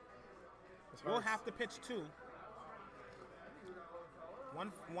 It's We'll hard. have to pitch two.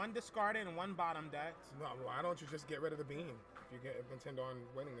 One discarded and one bottom decked. Well, why don't you just get rid of the beam if you intend on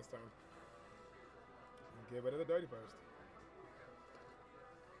winning this time? Get rid of the dirty burst.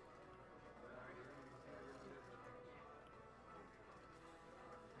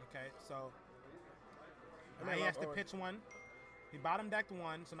 Okay, so I now mean, he has to or- pitch one. He bottom decked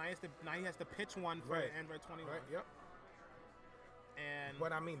one, so now he has to pitch one for Right. Android 21. Right, yep. And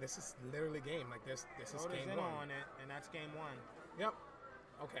But I mean, this is literally game. Like this is Lotus game in one. on it, and that's game one. Yep.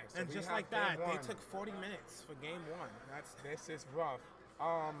 Okay. So And we just have like that, game they one. took 40 minutes for game one. This is rough.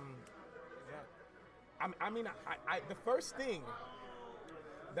 Yeah. I mean, the first thing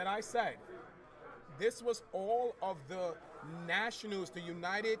that I said, this was all of the Nationals, the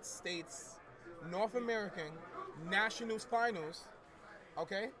United States, North American Nationals finals,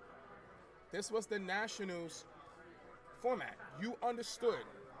 okay? This was the Nationals format. You understood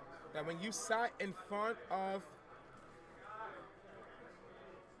that when you sat in front of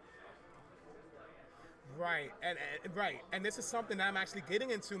Right, and this is something that I'm actually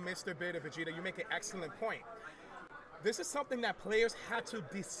getting into, Mr. Beta Vegeta. You make an excellent point. This is something that players had to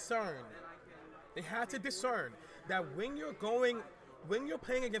discern. They had to discern that when you're playing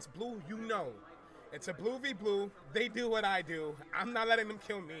against blue, you know, it's a blue v blue. They do what I do. I'm not letting them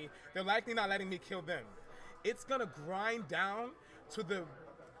kill me. They're likely not letting me kill them. It's gonna grind down to the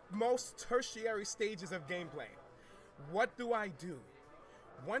most tertiary stages of gameplay. What do I do?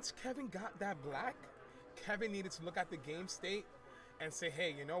 Once Kevin got that black, Kevin needed to look at the game state and say,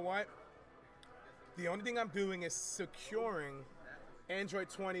 hey, you know what? The only thing I'm doing is securing Android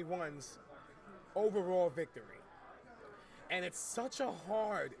 21's overall victory. And it's such a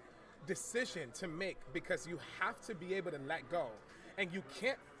hard decision to make because you have to be able to let go. And you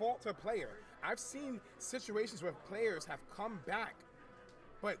can't fault a player. I've seen situations where players have come back,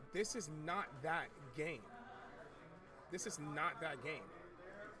 but this is not that game. This is not that game.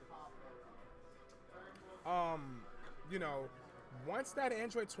 You know, once that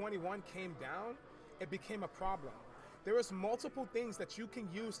Android 21 came down, it became a problem. There was multiple things that you can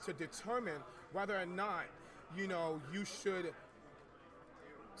use to determine whether or not, you know, you should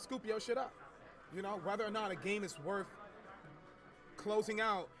scoop your shit up. You know, whether or not a game is worth closing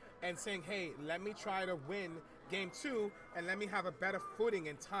out and saying, hey, let me try to win game 2 and let me have a better footing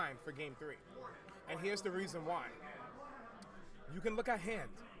in time for game 3. And here's the reason why. You can look at hand.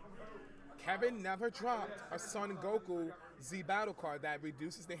 Kevin never dropped a Son Goku Z battle card that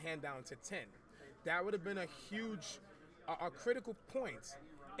reduces the hand down to 10. That would have been a huge, a critical point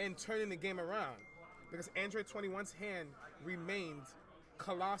in turning the game around because Android 21's hand remained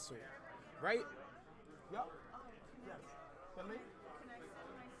colossal, right? Yep. Yes. The link? Can I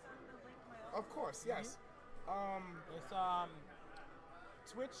send my son the link? My Of course, yes. It's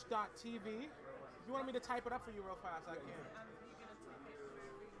twitch.tv. If you want me to type it up for you real fast, I can. you gonna take it?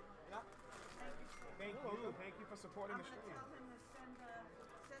 Yeah. Thank you. Thank you for supporting I'm the gonna stream. tell him to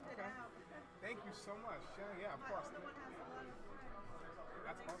send it Okay. out. Thank you so much. Yeah, of My course. other one has a lot of friends.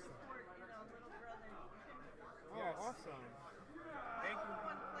 That's They awesome. support, little brother. Oh, Yes. awesome. Thank you.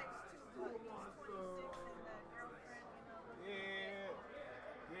 One place too, but he's 26 and that girlfriend,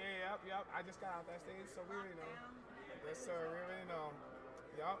 Yep. I just got out that stage, so we already know. lockdown. Yes, sir. We already know.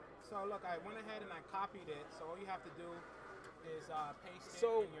 Yup. So look, I went ahead and I copied it. So all you have to do is paste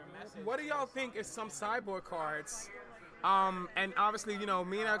So, it in your message. what do y'all think is some sideboard cards? And obviously, you know,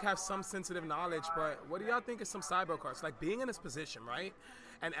 me and Eric have some sensitive knowledge, but what do y'all think is some sideboard cards? Like being in this position, right?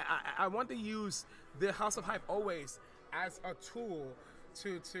 And I want to use the House of Hype always as a tool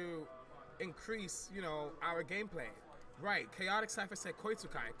to increase, you know, our gameplay. Right, Chaotic Cypher said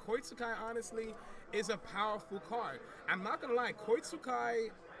Koitsukai. Koitsukai, honestly, is a powerful card. I'm not gonna lie, Koitsukai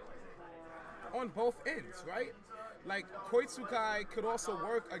on both ends, right? Like, Koitsukai could also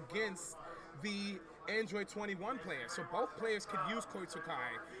work against the Android 21 player. So both players could use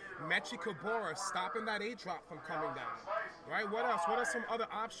Koitsukai. Mechi Kobora stopping that 8-drop from coming down. right? What else? What are some other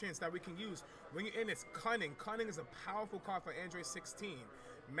options that we can use? When you're in, it's Cunning. Cunning is a powerful card for Android 16.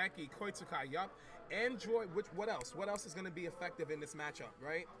 Meki, Koitsukai, yup. Android, what else? What else is going to be effective in this matchup,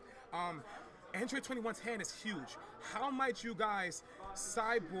 right? Android 21's hand is huge. How might you guys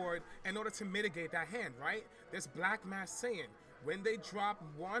sideboard in order to mitigate that hand, right? There's Black Mass saying, when they drop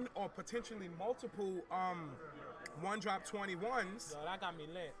one or potentially multiple one drop 21s, Yo, that got me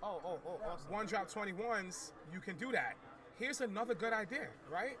lit. Awesome. one drop 21s, you can do that. Here's another good idea,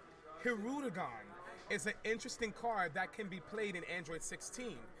 right? Hirudegan is an interesting card that can be played in Android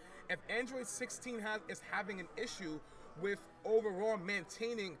 16. If Android 16 is having an issue with overall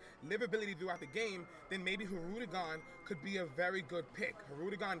maintaining livability throughout the game, then maybe Hirudegan could be a very good pick.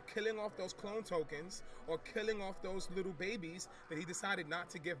 Hirudegan killing off those clone tokens or killing off those little babies that he decided not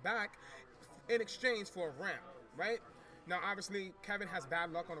to give back in exchange for a ramp, right? Now, obviously, Kevin has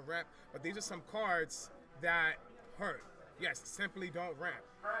bad luck on a ramp, but these are some cards that hurt. Yes, simply don't ramp.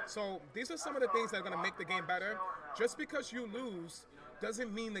 So these are some of the things that are going to make the game better. Just because you lose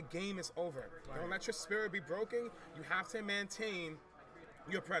doesn't mean the game is over. Don't let your spirit be broken. You have to maintain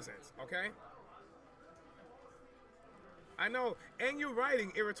your presence, okay? I know, and you're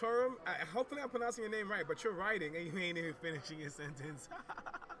writing, Irritorum. Hopefully I'm pronouncing your name right, but you're writing and you ain't even finishing your sentence.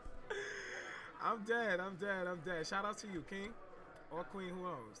 I'm dead. Shout out to you, King or Queen, who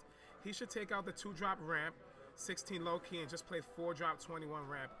knows. He should take out the 2-drop ramp, 16 low key, and just play 4-drop 21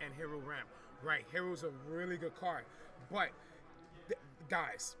 ramp and Hero ramp. Right, Hero's a really good card. But,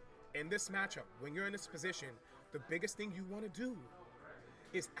 guys, in this matchup, when you're in this position, the biggest thing you want to do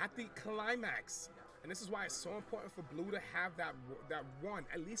is at the climax. And this is why it's so important for Blue to have that one,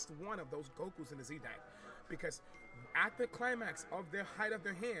 at least one of those Gokus in the Z deck. Because at the climax of their height of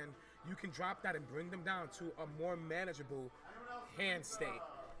their hand, you can drop that and bring them down to a more manageable hand state.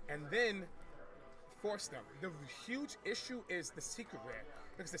 And then force them. The huge issue is the secret rare,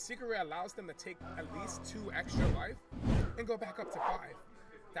 because the secret rare allows them to take at least 2 extra life and go back up to 5.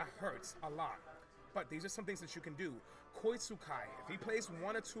 That hurts a lot. But these are some things that you can do. Koitsukai, if he plays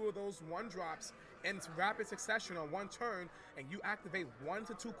 1 or 2 of those 1-drops in rapid succession on one turn, and you activate 1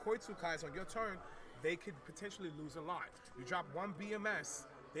 to 2 Koitsukais on your turn, they could potentially lose a lot. You drop 1 BMS,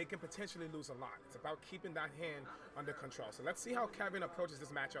 they can potentially lose a lot. It's about keeping that hand under control. So let's see how Kevin approaches this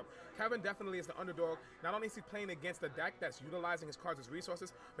matchup. Kevin definitely is the underdog. Not only is he playing against a deck that's utilizing his cards as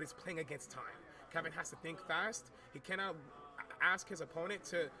resources, but he's playing against time. Kevin has to think fast. He cannot ask his opponent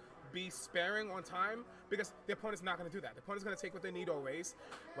to be sparing on time, because the opponent's not going to do that. The opponent's going to take what they need always.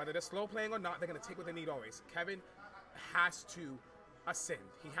 Whether they're slow playing or not, they're going to take what they need always. Kevin has to ascend.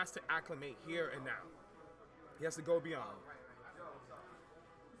 He has to acclimate here and now. He has to go beyond.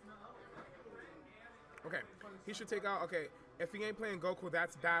 Okay, he should take out, okay, if he ain't playing Goku,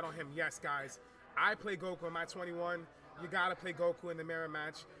 that's bad on him. Yes, guys, I play Goku in my 21. You gotta play Goku in the mirror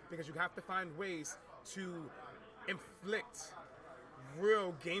match, because you have to find ways to inflict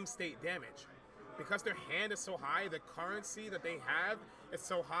real game state damage. Because their hand is so high, the currency that they have is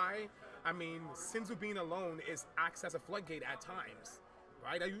so high. I mean, Senzu Bean alone acts as a floodgate at times,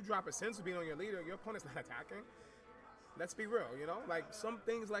 right? Now you drop a Senzu Bean on your leader, your opponent's not attacking. Let's be real, you know? Like, some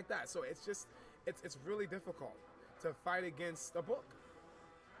things like that. So it's just, it's really difficult to fight against a book.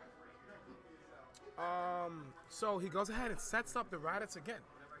 So he goes ahead and sets up the Raditz again.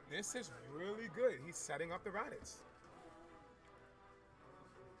 This is really good. He's setting up the Raditz.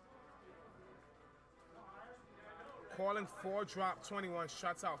 Calling 4-drop 21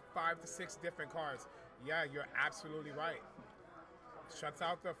 shuts out 5 to 6 different cards. Yeah, you're absolutely right. It shuts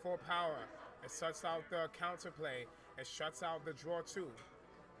out the full power. It shuts out the counterplay. It shuts out the draw too.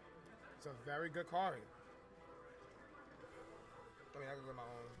 It's a very good card. I mean, I can get my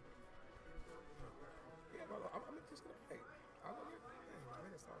own. Yeah, brother, I'm just gonna play. I'll go get. I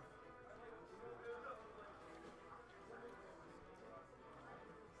think it's all right.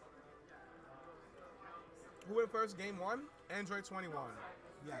 Who went first? Game 1? Android 21.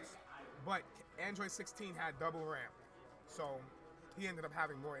 Yes. But Android 16 had double ramp. So he ended up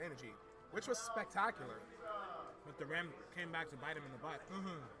having more energy, which was spectacular. But the ramp came back to bite him in the butt.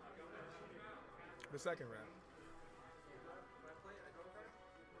 The second ramp.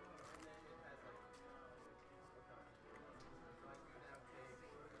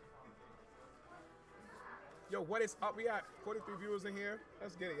 Yo, what is up? We got 43 viewers in here.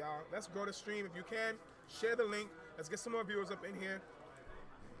 Let's get it, y'all. Let's grow the stream if you can. Share the link. Let's get some more viewers up in here.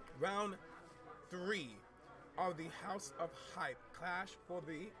 Round 3 of the House of Hype clash for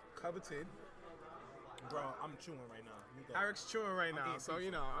the coveted. Bro, I'm chewing right now. You go. Eric's chewing right now, so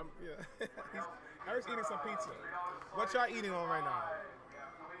you know, Eric's eating some pizza. What y'all eating on right now?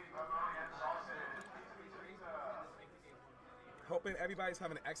 Hoping everybody's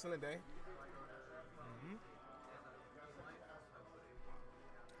having an excellent day.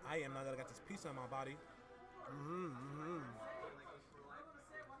 I am now that I got this pizza in my body.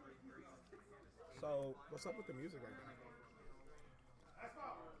 So, what's up with the music right now?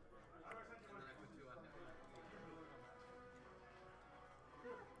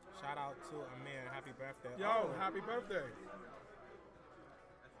 Shout out to Amir. Happy birthday. Yo, happy birthday.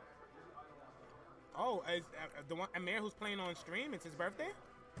 Oh, is the one Amir who's playing on stream? It's his birthday?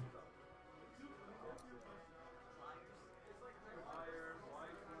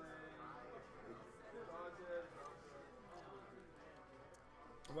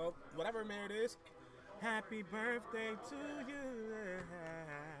 Well, whatever Amir it is, happy birthday to you.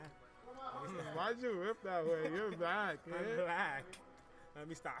 Why'd you rip that way? You're black, I'm black. Let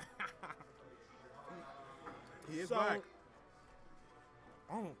me stop. He is black.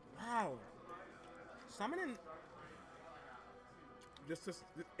 Oh, wow. Summoning. This is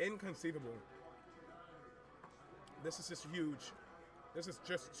inconceivable. This is just huge. This is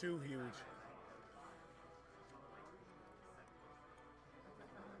just too huge.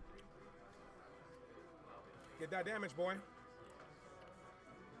 Get that damage, boy.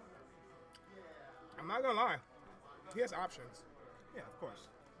 I'm not gonna lie. He has options. Yeah, of course.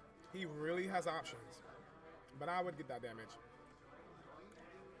 He really has options. But I would get that damage.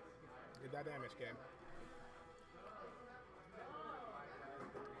 Get that damage, kid.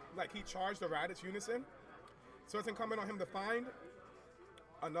 Like, he charged the Raditz Unison, so it's incumbent on him to find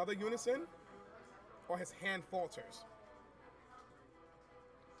another Unison, or his hand falters.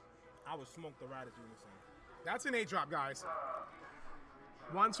 I would smoke the Raditz Unison. That's an 8 drop, guys.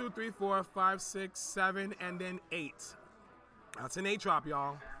 1, 2, 3, 4, 5, 6, 7, and then 8. That's an 8 drop,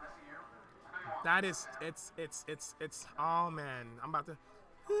 y'all. That is, it's, oh man, I'm about to.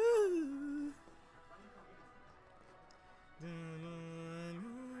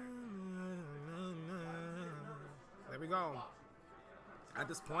 There we go. At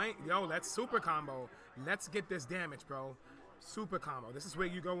this point, yo, let's super combo. Let's get this damage, bro. Super combo. This is where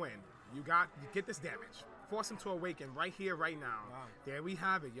you go in. You get this damage. Force him to awaken right here, right now. Wow. There we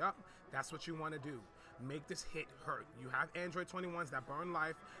have it. Yup. That's what you want to do. Make this hit hurt. You have Android 21s that burn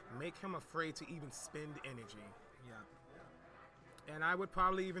life. Make him afraid to even spend energy. Yeah. And I would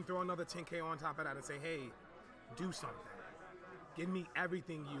probably even throw another 10K on top of that and say, hey, do something. Give me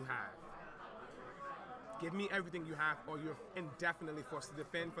everything you have. Give me everything you have, or you're indefinitely forced to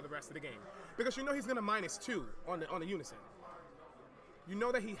defend for the rest of the game. Because you know he's going to -2 on the Unison. You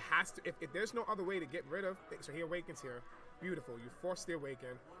know that he has to, if there's no other way to get rid of, so he awakens here. Beautiful. You force the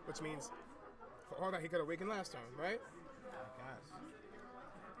awaken, which means for all that he could awaken last turn, right? I guess.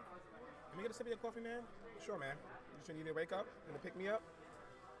 Let me get a sip of your coffee, man. Sure, man. You should need to wake up and to pick me up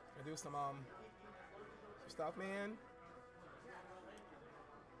and do some stuff, man.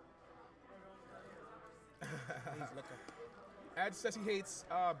 Please look up. Ed says he hates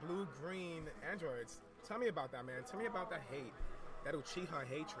blue-green androids. Tell me about that, man. Tell me about that hate, that Uchiha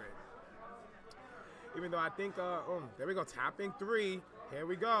hatred. Even though I think, there we go, tapping 3. Here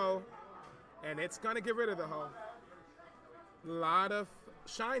we go. And it's going to get rid of the whole lot of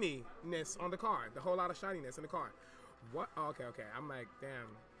shininess on the card. The whole lot of shininess in the card. What? Oh, okay. I'm like,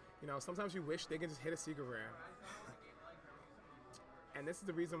 damn. You know, sometimes you wish they can just hit a secret rare. And this is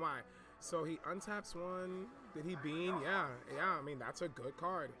the reason why. So he untaps 1. Did he bean? Yeah. I mean, that's a good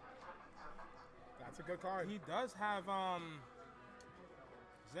card. That's a good card. He does have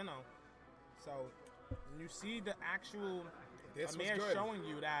Zeno. So you see the actual This was Amir good. showing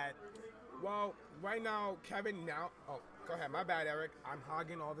you that. Well, right now, Kevin now. Oh, go ahead. My bad, Eric. I'm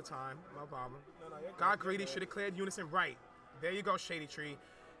hogging all the time. No problem. No, you're God good, greedy you're should have cleared Unison right. There you go, Shady Tree.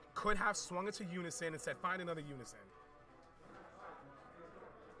 Could have swung it to Unison and said, find another Unison.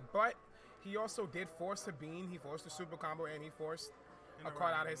 But he also did force a bean. He forced a super combo, and he forced a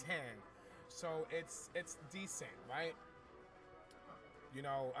card out of his hand. So it's decent, right? You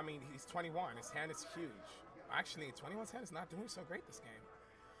know, I mean, he's 21. His hand is huge. Actually, 21's hand is not doing so great this game.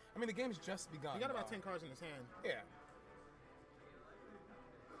 I mean, the game's just begun. He got about 10 cards in his hand. Yeah.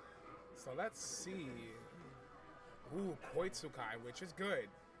 So let's see. Ooh, Koitsukai, which is good.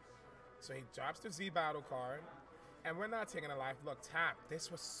 So he drops the Z battle card. And we're not taking a life. Look, tap.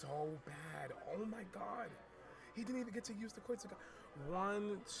 This was so bad. Oh my god. He didn't even get to use the Koitsukai.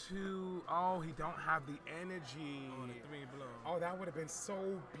 1, 2. Oh, he don't have the energy. Oh, the 3 blow. Oh, that would have been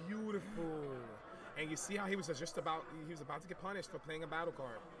so beautiful. And you see how he was about to get punished for playing a battle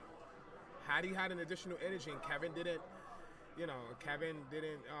card. Had he had an additional energy and Kevin didn't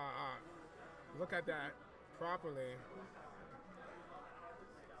look at that properly.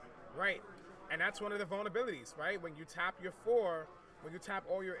 Right. And that's one of the vulnerabilities, right? When you tap your 4, when you tap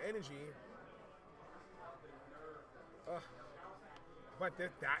all your energy, but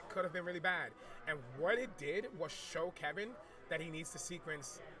that could have been really bad. And what it did was show Kevin that he needs to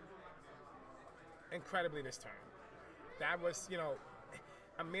sequence incredibly this turn. That was,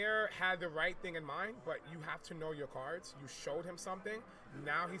 Amir had the right thing in mind, but you have to know your cards. You showed him something.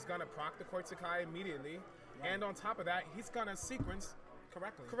 Now he's going to proc the Koitsukai immediately. Right. And on top of that, he's going to sequence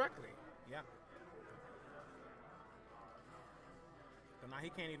correctly. Yeah. So now he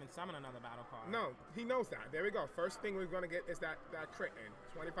can't even summon another battle card. No, he knows that. There we go. First thing we're going to get is that crit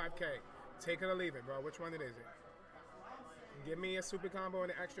in. 25K. Take it or leave it, bro. Which one it is it? Give me a super combo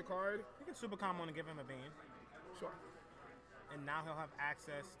and an extra card. You can super combo and give him a beam. Sure. And now he'll have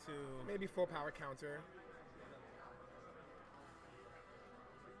access to... maybe full power counter.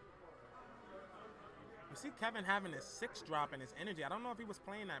 You see Kevin having his 6-drop in his energy. I don't know if he was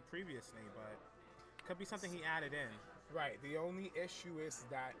playing that previously, but it could be something he added in. Right. The only issue is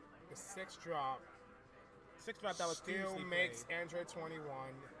that the 6-drop... 6-drop that was still makes Android 21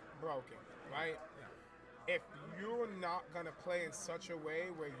 broken, right? Yeah. If you're not going to play in such a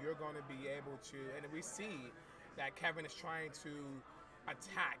way where you're going to be able to... and we see that Kevin is trying to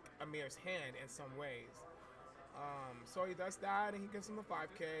attack Amir's hand in some ways. So he does that, and he gives him a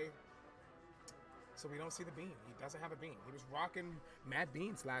 5K. So we don't see the beam. He doesn't have a beam. He was rocking mad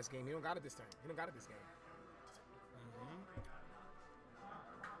beams last game. He don't got it this time. He don't got it this game.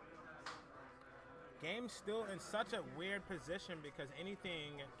 Game's still in such a weird position because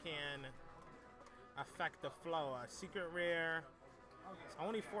anything can affect the flow. A secret rare. It's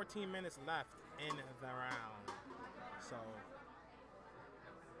only 14 minutes left in the round. So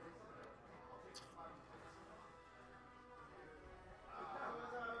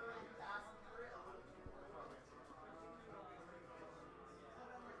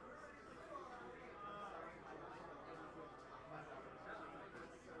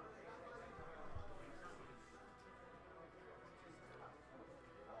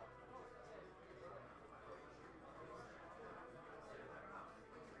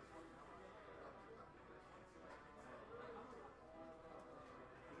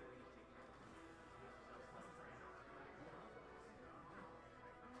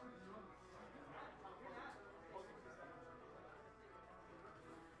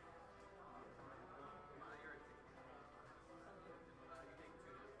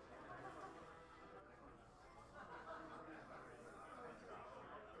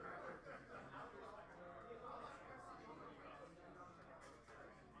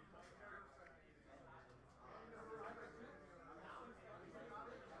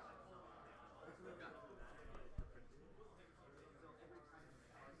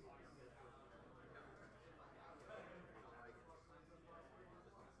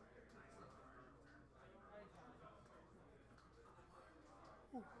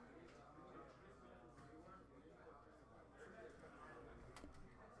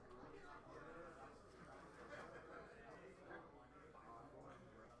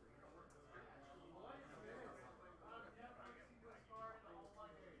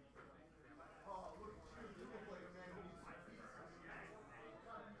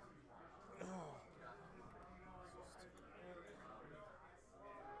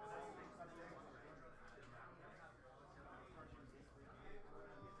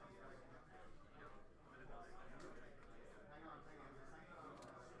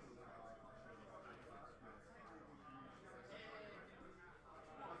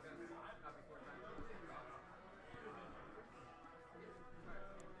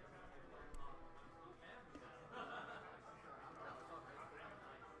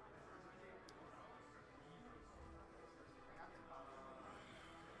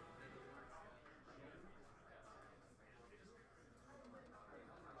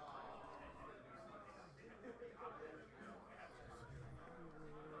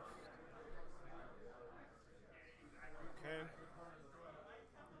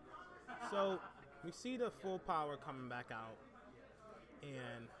So we see the full power coming back out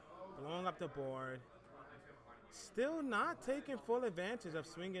and blowing up the board. Still not taking full advantage of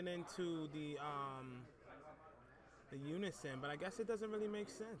swinging into the unison, but I guess it doesn't really make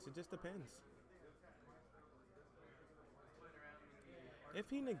sense. It just depends. If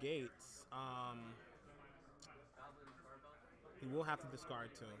he negates, he will have to discard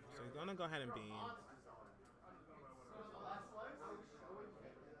too. So he's gonna go ahead and beam.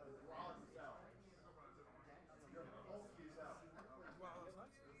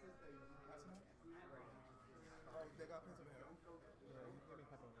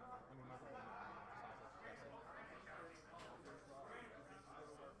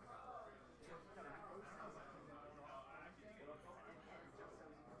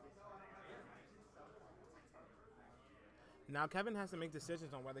 Now Kevin has to make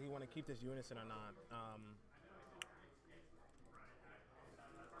decisions on whether he want to keep this unison or not.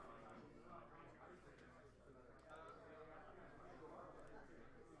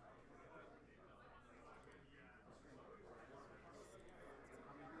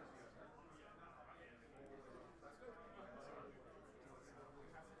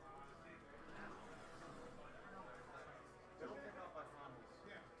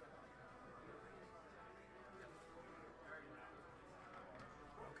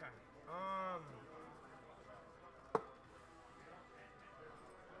 Okay.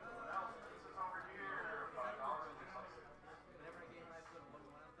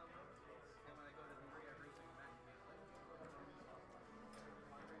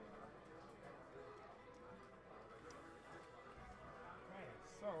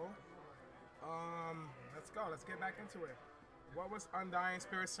 So, let's go. Let's get back into it. What was Undying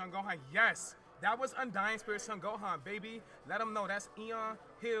Spirit Son Gohan? Yes, that was Undying Spirit Son Gohan, baby. Let them know that's Eon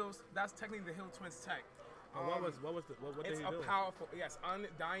Hills. That's technically the Hill Twins tech. What did It's he a do? powerful, yes,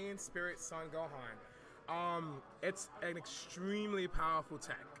 Undying Spirit Son Gohan. It's an extremely powerful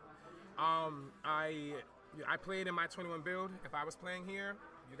tech. I played in my 21 build. If I was playing here,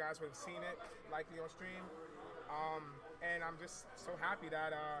 you guys would have seen it likely on stream. And I'm just so happy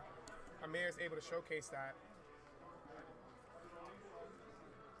that Amir is able to showcase that.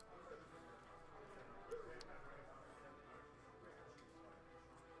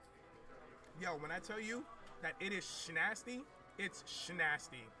 Yo, when I tell you that it is shnasty, it's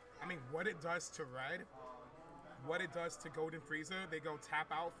shnasty. I mean, what it does to Red, what it does to Golden Frieza, they go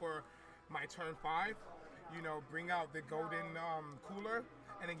tap out for my turn 5, you know, bring out the Golden Cooler,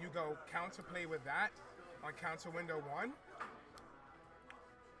 and then you go counterplay with that on counter window 1.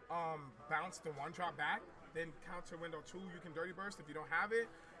 Bounce the 1-drop back, then counter window 2, you can Dirty Burst. If you don't have it,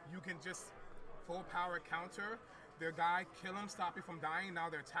 you can just full power counter their guy, kill him, stop you from dying. Now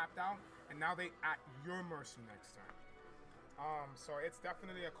they're tapped out, and now they at your mercy next turn. So it's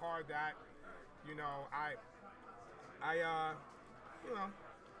definitely a card that, you know,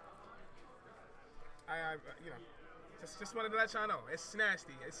 just wanted to let y'all know. It's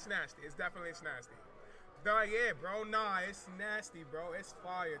nasty. It's nasty. It's definitely nasty. Duh, yeah, bro. Nah, it's nasty, bro. It's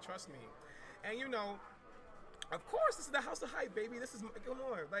fire. Trust me. And you know, of course, this is the House of Hype, baby. This is, come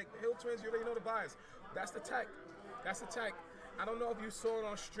on, like Hill Twins. You already know the vibes. That's the tech. That's the tech. I don't know if you saw it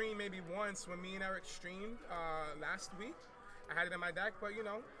on stream maybe once when me and Eric streamed last week. I had it in my deck, but you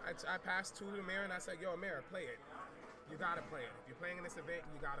know, I passed to Amir and I said, yo, Amir, play it. You gotta play it. If you're playing in this event,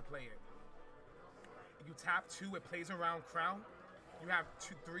 you gotta play it. You tap 2, it plays around Crown. You have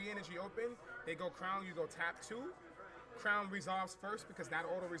 3 energy open. They go Crown, you go tap 2. Crown resolves first because that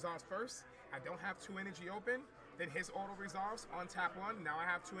auto resolves first. I don't have 2 energy open. Then his auto resolves on tap 1. Now I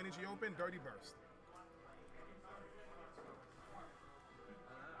have 2 energy open, Dirty Burst.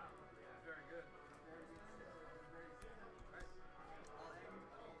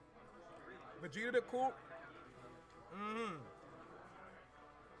 Vegeta the Cool.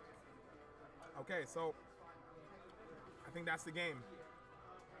 Okay, so I think that's the game.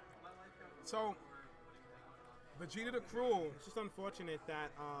 So Vegeta the Cruel. It's just unfortunate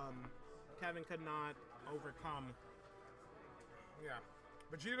that Kevin could not overcome. Yeah,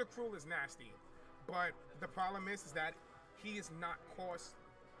 Vegeta the Cruel is nasty, but the problem is that he is not cost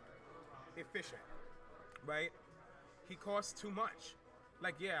efficient, right? He costs too much.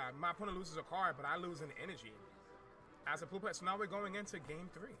 Like, yeah, my opponent loses a card, but I lose in energy as a blue player. So now we're going into game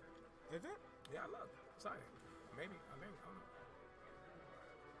 3. Is it? Yeah, look, sorry, maybe, I think, I don't know.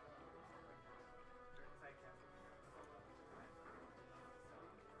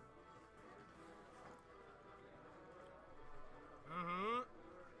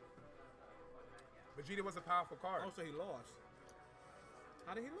 Vegeta was a powerful card. Oh, so he lost.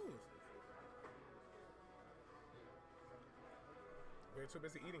 How did he lose? We're too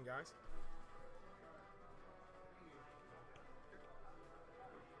busy eating, guys.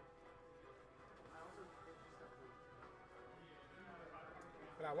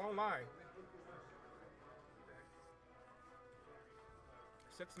 But I won't lie.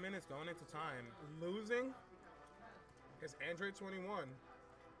 6 minutes going into time. Losing his Android 21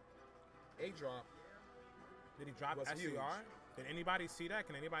 A-drop. Did he drop Was SCR? huge. Did anybody see that?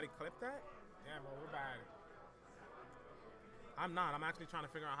 Can anybody clip that? Yeah, bro, we're bad. I'm not. I'm actually trying to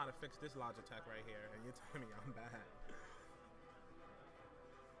figure out how to fix this Logitech right here, and you're telling me I'm bad.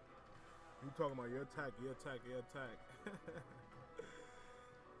 You talking about your tech.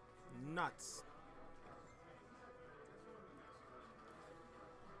 Nuts.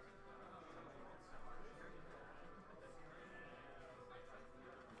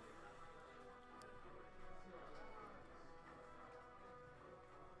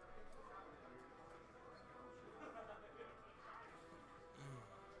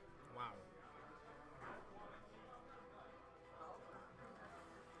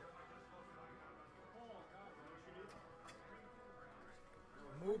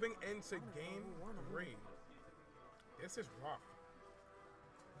 Moving into game 3. This is rough.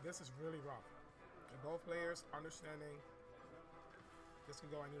 This is really rough. And both players understanding this can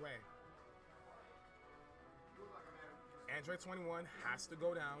go any way. Android 21 has to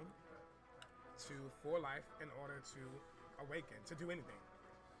go down to 4 life in order to awaken, to do anything.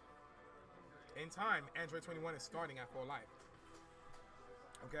 In time, Android 21 is starting at 4 life.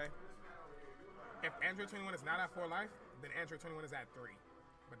 Okay? If Android 21 is not at 4 life, then Android 21 is at 3.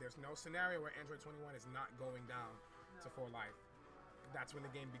 But there's no scenario where Android 21 is not going down to 4 life. That's when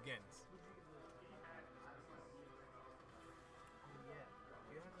the game begins. Yeah.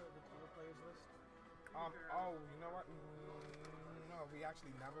 Do you have the total players list? Oh, you know what? No, we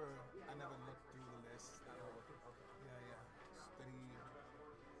actually I never looked through the list. Yeah. Steady.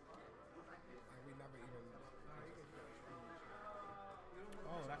 We never even.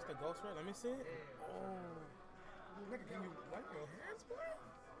 Oh, that's the ghost right? Let me see it. Oh. Nigga, can you wipe your hands, boy?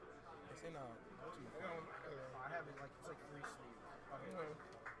 It's in I have it like it's like 3 sleeves.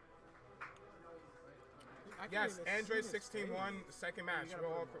 Yes, Android 16-1, second match. We're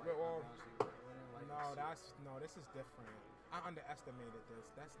all. No, this is different. I underestimated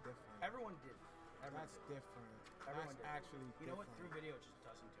this. That's different. Everyone did. That's different. Everyone That's did. actually You know what? different. Through video, it just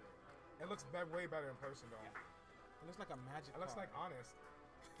doesn't do it. It looks way better in person, though. It looks like a magic It looks card. like honest.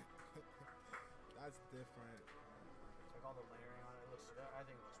 That's different. Like all the layering on it. I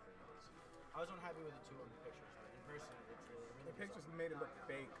think it looks pretty nice. I was unhappy with the 2 of the pictures, but in person, it really The goes pictures up. made it look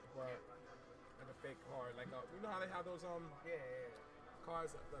fake, but like a fake card. Like you know how they have those Yeah.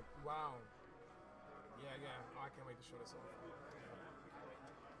 cards? Like, wow. Yeah. Oh, I can't wait to show this off.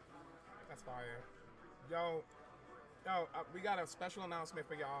 That's fire. Yo, we got a special announcement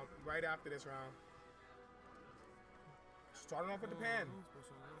for y'all right after this round. Starting off with the pan.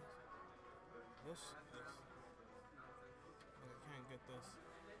 This. I can't get this.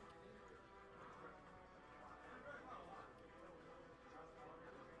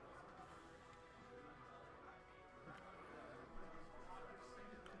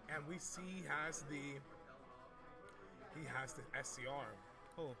 And we see he has the SCR.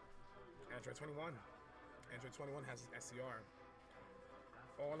 Cool. Android 21. Android 21 has his SCR.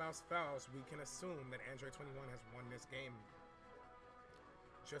 All else fails, we can assume that Android 21 has won this game.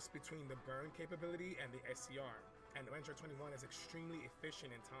 Just between the burn capability and the SCR. And Android 21 is extremely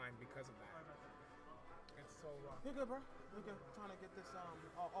efficient in time because of that. It's so rough. You're good, bro. You're good. I'm trying to get this.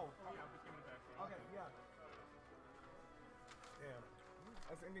 Okay, yeah. Yeah.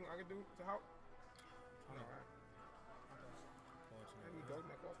 Is there anything I can do to help? No, right? I need to go with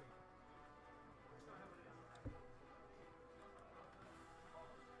my coffee.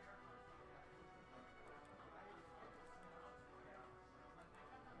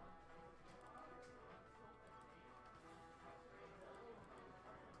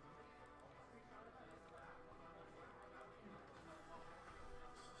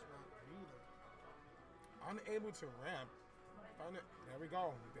 Unable to ramp. There we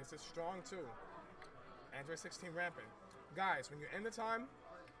go. This is strong too. Android 16 ramping. Guys, when you're in the time,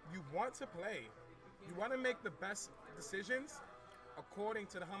 you want to play. You want to make the best decisions according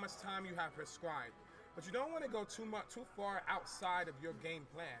to how much time you have prescribed. But you don't want to go too far outside of your game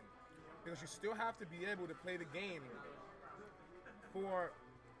plan, because you still have to be able to play the game for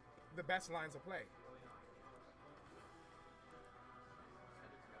the best lines of play.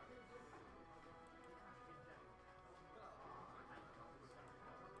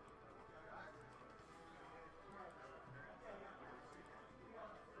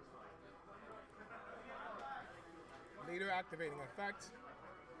 Leader activating effect.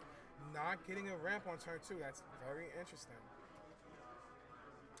 Not getting a ramp on turn 2. That's very interesting.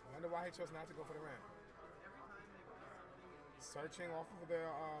 I wonder why he chose not to go for the ramp. Searching off of the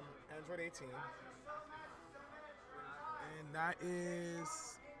Android 18. And that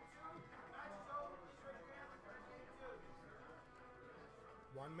is...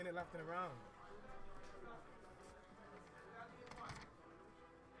 1 minute left in the round.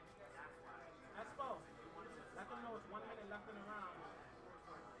 Expo, let them know it's 1 minute left in the round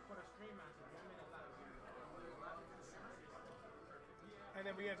for the stream matches. 1 minute left. And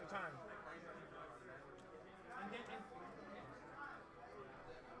then we enter time. And then,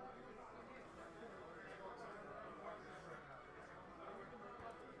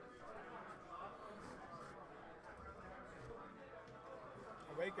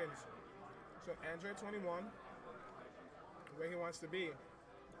 Awakens. So Android 21, where he wants to be.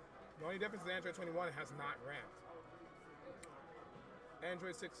 The only difference is Android 21 has not ramped.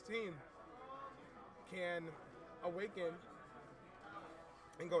 Android 16 can awaken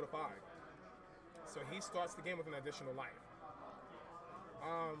and go to 5. So he starts the game with an additional life.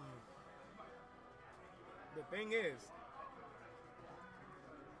 the thing is,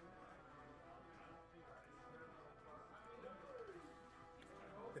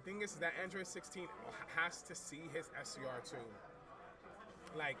 that Android 16 has to see his SCR too.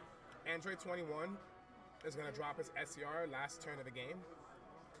 Like, Android 21 is gonna drop his SCR last turn of the game.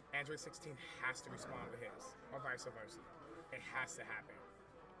 Android 16 has to respond with his, or vice versa. It has to happen.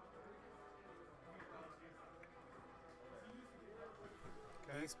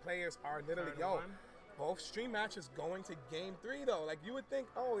 Okay. These players are literally, Turn one. both stream matches going to game 3 though. Like, you would think,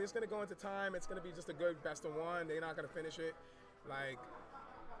 oh, it's gonna go into time. It's gonna be just a good best of one. They're not gonna finish it. Like,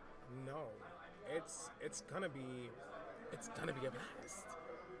 no, it's gonna be a blast.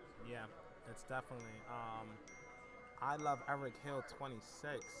 Yeah, it's definitely. I love Eric Hill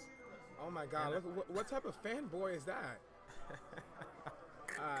 26. Oh my God! Look, what type of fanboy is that?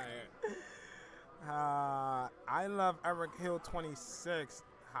 I love Eric Hill 26.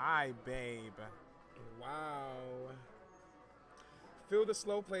 Hi, babe. Wow. Feel the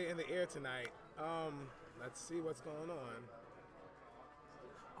slow play in the air tonight. Let's see what's going on.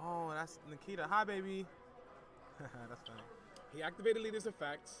 Oh, that's Nikita. Hi, baby. That's funny. He activated leader's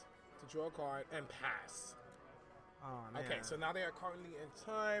effects to draw a card and pass. Oh, man. Okay, so now they are currently in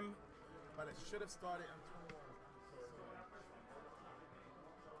time, but it should have started on 21.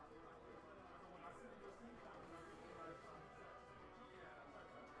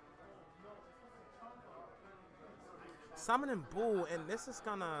 Summoning Bull, and this is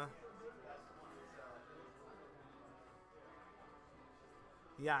gonna.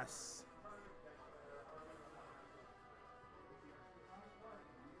 Yes.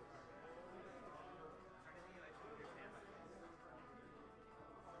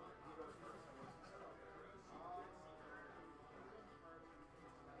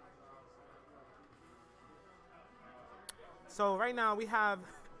 So right now we have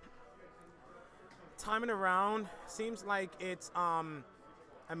timing around. Seems like it's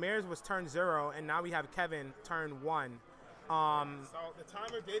Amir's was turn 0, and now we have Kevin turn 1. So the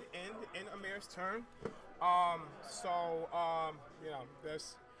timer did end in Amir's turn. You know,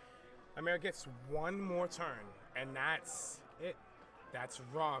 Amir gets one more turn, and that's it. That's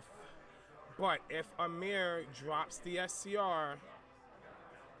rough. But if Amir drops the SCR,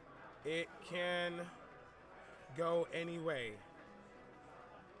 it can go any way.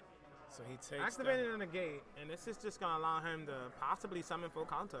 So he takes Activated in the gate, and this is just gonna allow him to possibly summon full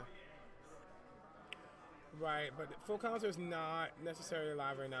counter. Right, but full counter is not necessarily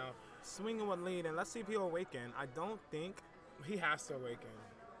alive right now. Swinging with lead, and let's see if he'll awaken. I don't think He has to awaken.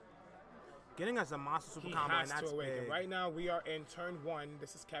 getting us a monster super He combo, has and that's to awaken. big. Right now, we are in turn 1.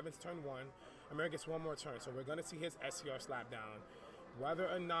 This is Kevin's turn 1. Amir gets one more turn, so we're going to see his SCR slap down. Whether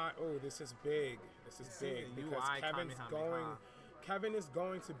or not, oh, this is big. This is big the because UI Kevin Kamehameha. is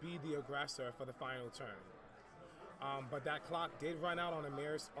going to be the aggressor for the final turn. But that clock did run out on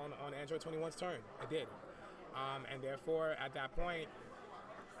Amir's on Android 21's turn. It did. And therefore, at that point,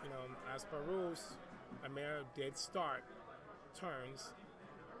 you know, as per rules, Amir did start turns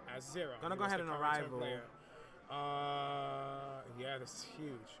as 0. Gonna He go was ahead the and current turn arrival. player. Yeah, this is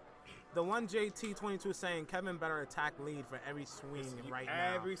huge. The one JT22 saying Kevin better attack lead for every swing right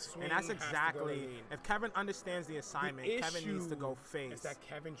now. Every swing and that's has to go to exactly lead. if Kevin understands the assignment, Kevin needs to go face. Is that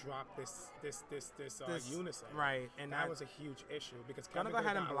Kevin dropped this unison? Right, and that was a huge issue because gonna Kevin go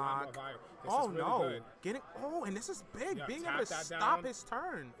ahead and got a lot more block. value. This Oh is really no! good. Getting and this is big. Yeah, Being tap able to that stop down. his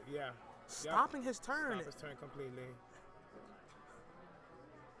turn, Yeah. stopping his turn. Stop his turn completely.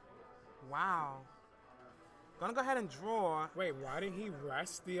 Wow. Gonna go ahead and draw. Wait, why didn't he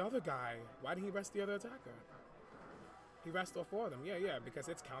rest the other guy? Why didn't he rest the other attacker? He rested all 4 of them. Yeah, because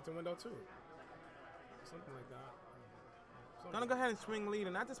it's counter window too. Something like that. Gonna go ahead and swing lead,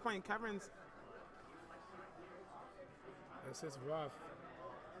 and at this point, Kevin's. This is rough.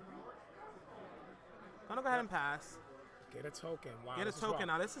 Gonna go ahead and pass. Get a token. Wow. Get a this is token. rough.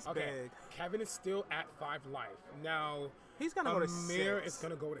 Now this is Okay, big. Kevin is still at 5 life. Now, He's gonna go to Amir 6. is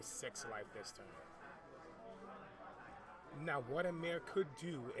gonna go to 6 life this turn. Now, what Amir could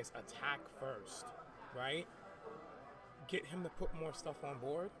do is attack first, right? Get him to put more stuff on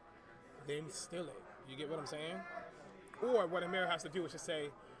board, then steal it. You get what I'm saying? Or what Amir has to do is just say,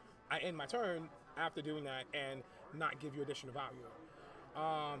 I end my turn after doing that and not give you additional value.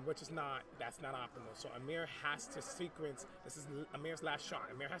 Which is that's not optimal. So Amir has to sequence, this is Amir's last shot.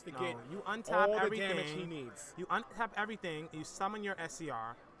 Amir has to get You untap all the everything. damage he needs. You untap everything. You summon your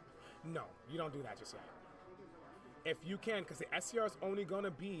SCR. No, you don't do that just yet. If you can, because the SCR is only going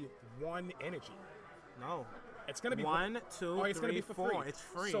to be 1 energy. No. It's going to be 1, 2, it's gonna 3, be for 4. free. It's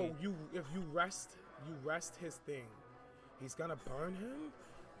free. So if you rest his thing. He's going to burn him?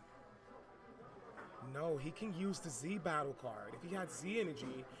 No, he can use the Z battle card. If he had Z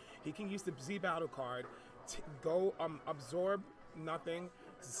energy, he can use the Z battle card to go absorb nothing,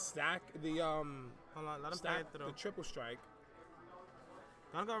 stack the Hold on, let him play stack it through. the triple strike.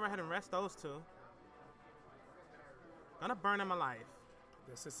 Gonna go right ahead and rest those two. Gonna burn him alive.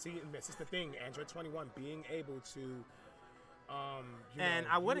 This is the thing. Android 21 being able to, you And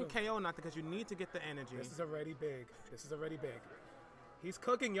know, I wouldn't you- KO nothing because you need to get the energy. This is already big. This is already big. He's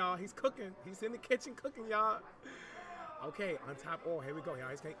cooking, y'all. He's cooking. He's in the kitchen cooking, y'all. Okay, untap all. Here we go, y'all.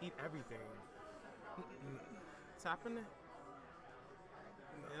 He's gonna eat everything. Tapping it.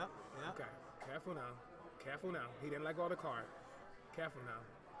 Yep, yep. Okay, careful now. Careful now. He didn't let go of the card. Careful now.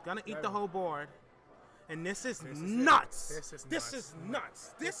 Gonna eat Very the well. whole board. And this is This is nuts. it. This is This nuts. is nuts.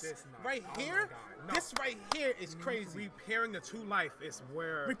 This is nuts. right Oh my here, God, no. this right here is crazy. Repairing the 2 life is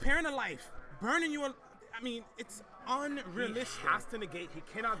where Repairing a life, burning you. I mean, it's unrealistic. he has to negate. He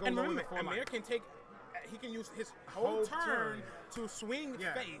cannot go And lower remember, than 4 Amir life. can take. He can use his whole Whole turn turn. to swing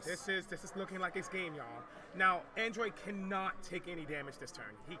Yeah, face. this is looking like his game, y'all. Now, Android cannot take any damage this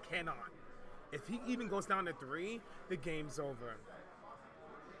turn. He cannot. If he even goes down to 3, the game's over.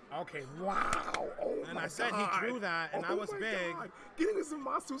 Okay, wow. Oh And my I said he God. drew that, and oh that was my big. God. Getting a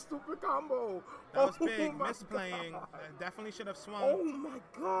Zamasu stupid combo. That was Oh big. my Misplaying. God. Definitely should have swung. Oh my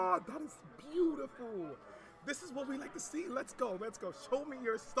God, that is beautiful. This is what we like to see. Let's go, let's go. Show me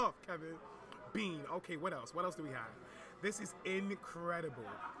your stuff, Kevin. Bean. Okay, what else? What else do we have? This is incredible.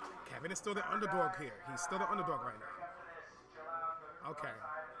 Kevin is still the underdog here. He's still the underdog right now. Okay.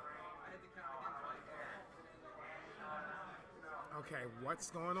 Okay,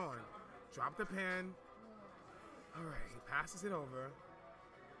 what's going on? Drop the pen. All right, he passes it over.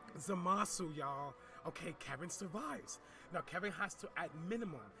 Zamasu, y'all. Okay, Kevin survives. Now, Kevin has to, at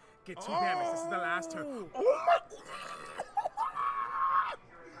minimum, get 2 damage. This is the last turn. Oh my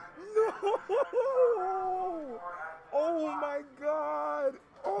No! Oh my God!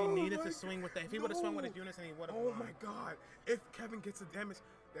 Oh He needed my to swing with that. If he would have swung with his no. unison, he would have. Oh my God! If Kevin gets the damage,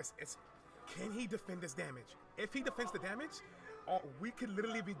 can he defend this damage? If he defends the damage, we could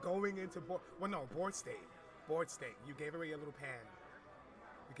literally be going into board state. Board state. You gave away your little pan.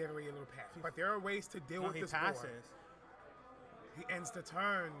 You gave away your little pan. But there are ways to deal No, with he this passes. board. He ends the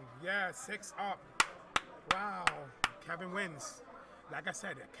turn. Yeah, 6 up. Wow. Kevin wins. Like I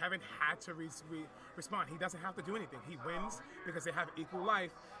said, Kevin had to respond. He doesn't have to do anything. He wins because they have equal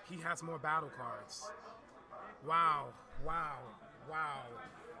life. He has more battle cards. Wow. Wow. Wow.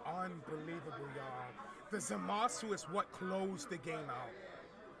 Unbelievable, y'all. The Zamasu is what closed the game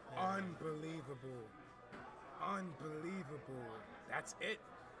out. Unbelievable. Unbelievable. That's it.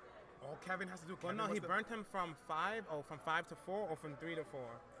 All Kevin has to do. Well, Kevin no, was he the- burnt him from 5, from 5 to 4, or from 3 to 4.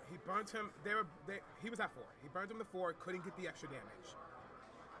 He burnt him. He was at 4. He burnt him to 4. Couldn't get the extra damage.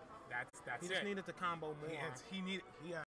 That's He it. just needed to combo more. He